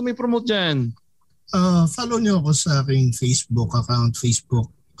bagay na gusto mo i-promote dyan? Follow niyo ako sa aking Facebook account,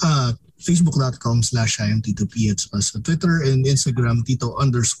 facebook.com/IamTitoP at sa Twitter and Instagram,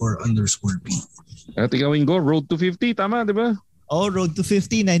 Tito__P. At igawin ko, Road to 50, tama, di ba? Road to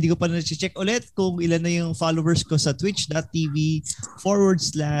 50 na hindi ko pa na-check ulit kung ilan na yung followers ko sa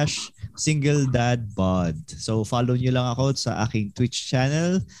twitch.tv/singledadbod. So follow nyo lang ako sa aking Twitch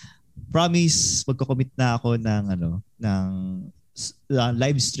channel. Promise, magko-commit na ako ng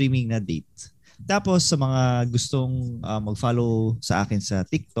live streaming na date. Tapos sa mga gustong mag-follow sa akin sa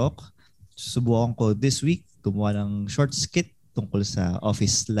TikTok, susubukan ko this week gumawa ng short skit tungkol sa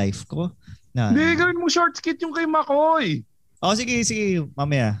office life ko. Hindi, gawin mo short skit yung kay Makoy. Sige,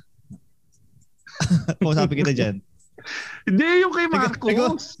 mamaya. Sabi kita dyan. Hindi, yung kay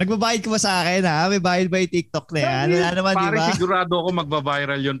Marcos. Nagbabayad ka ba sa akin, ha? May bayad ba yung TikTok na yan? Wala naman, di ba? Pare, sigurado ako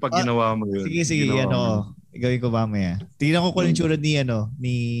magbabiral yun pag ginawa mo yun. Sige, gawin ko mamaya. Tingnan ko kung yung tsura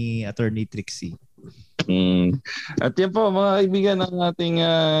ni Attorney Trixie. At yan po, mga kaibigan, ng ating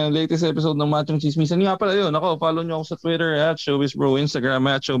latest episode ng Machong Chismisan. Nga pala yun, follow nyo ako sa Twitter @ShowbizBro, Instagram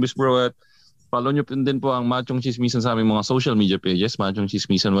 @ShowbizBro, at follow nyo din po ang Machong Chismisan sa aming mga social media pages. Machong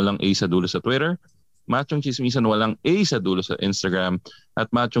Chismisan walang A sa dulo sa Twitter. Machong Chismisan walang A sa dulo sa Instagram. At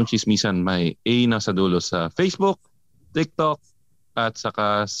Machong Chismisan may A na sa dulo sa Facebook, TikTok, at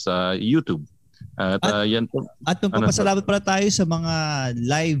saka sa YouTube. At yan po. At magpapasalamat pala tayo sa mga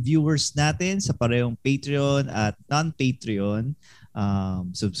live viewers natin sa parehong Patreon at non-Patreon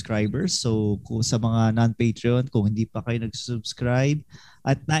subscribers. So kung sa mga non-Patreon, kung hindi pa kayo nag-subscribe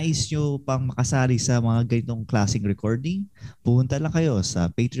at nais nyo pang makasali sa mga ganitong klaseng recording, pumunta lang kayo sa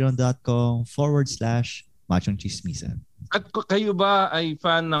patreon.com/Machong Chismisan. At kayo ba ay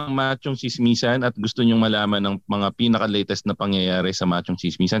fan ng Machong Chismisan at gusto nyong malaman ng mga pinaka-latest na pangyayari sa Machong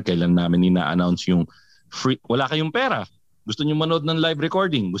Chismisan? Kailan namin ina-announce yung free, wala kayong pera, gusto nyo manood ng live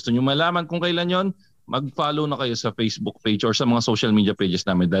recording, gusto nyo malaman kung kailan yon, mag-follow na kayo sa Facebook page or sa mga social media pages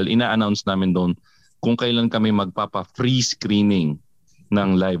namin dahil ina-announce namin doon kung kailan kami magpapa-free screening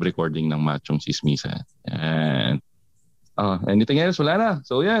ng live recording ng Machong Chismisan. And anything else? Wala na.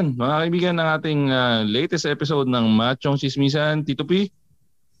 So yan, mga kaibigan, ng ating latest episode ng Machong Chismisan. Tito P?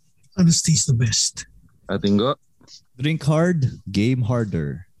 Honesty's the best. Atingo? Drink hard, game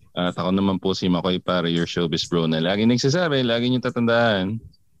harder. At ako naman po si Makoy Pare, your showbiz bro na lagi nagsasabi, lagi niyong tatandaan,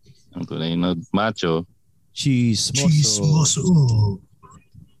 ang tunay na macho, Chismoso.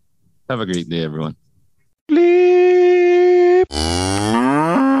 Have a great day, everyone.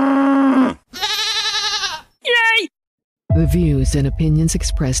 The views and opinions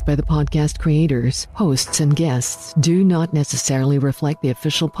expressed by the podcast creators, hosts, and guests do not necessarily reflect the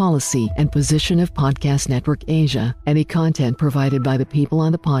official policy and position of Podcast Network Asia. Any content provided by the people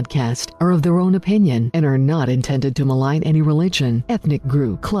on the podcast are of their own opinion and are not intended to malign any religion, ethnic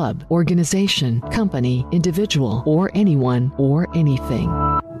group, club, organization, company, individual, or anyone or anything.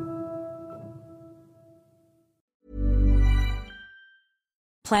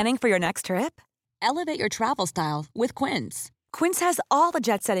 Planning for your next trip? Elevate your travel style with Quince. Quince has all the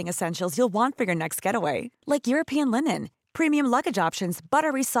jet-setting essentials you'll want for your next getaway, like European linen, premium luggage options,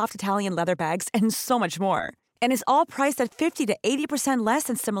 buttery soft Italian leather bags, and so much more. And is all priced at 50 to 80% less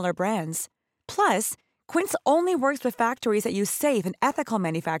than similar brands. Plus, Quince only works with factories that use safe and ethical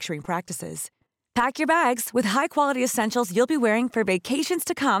manufacturing practices. Pack your bags with high-quality essentials you'll be wearing for vacations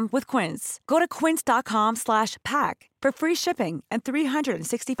to come with Quince. Go to quince.com/pack for free shipping and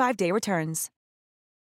 365-day returns.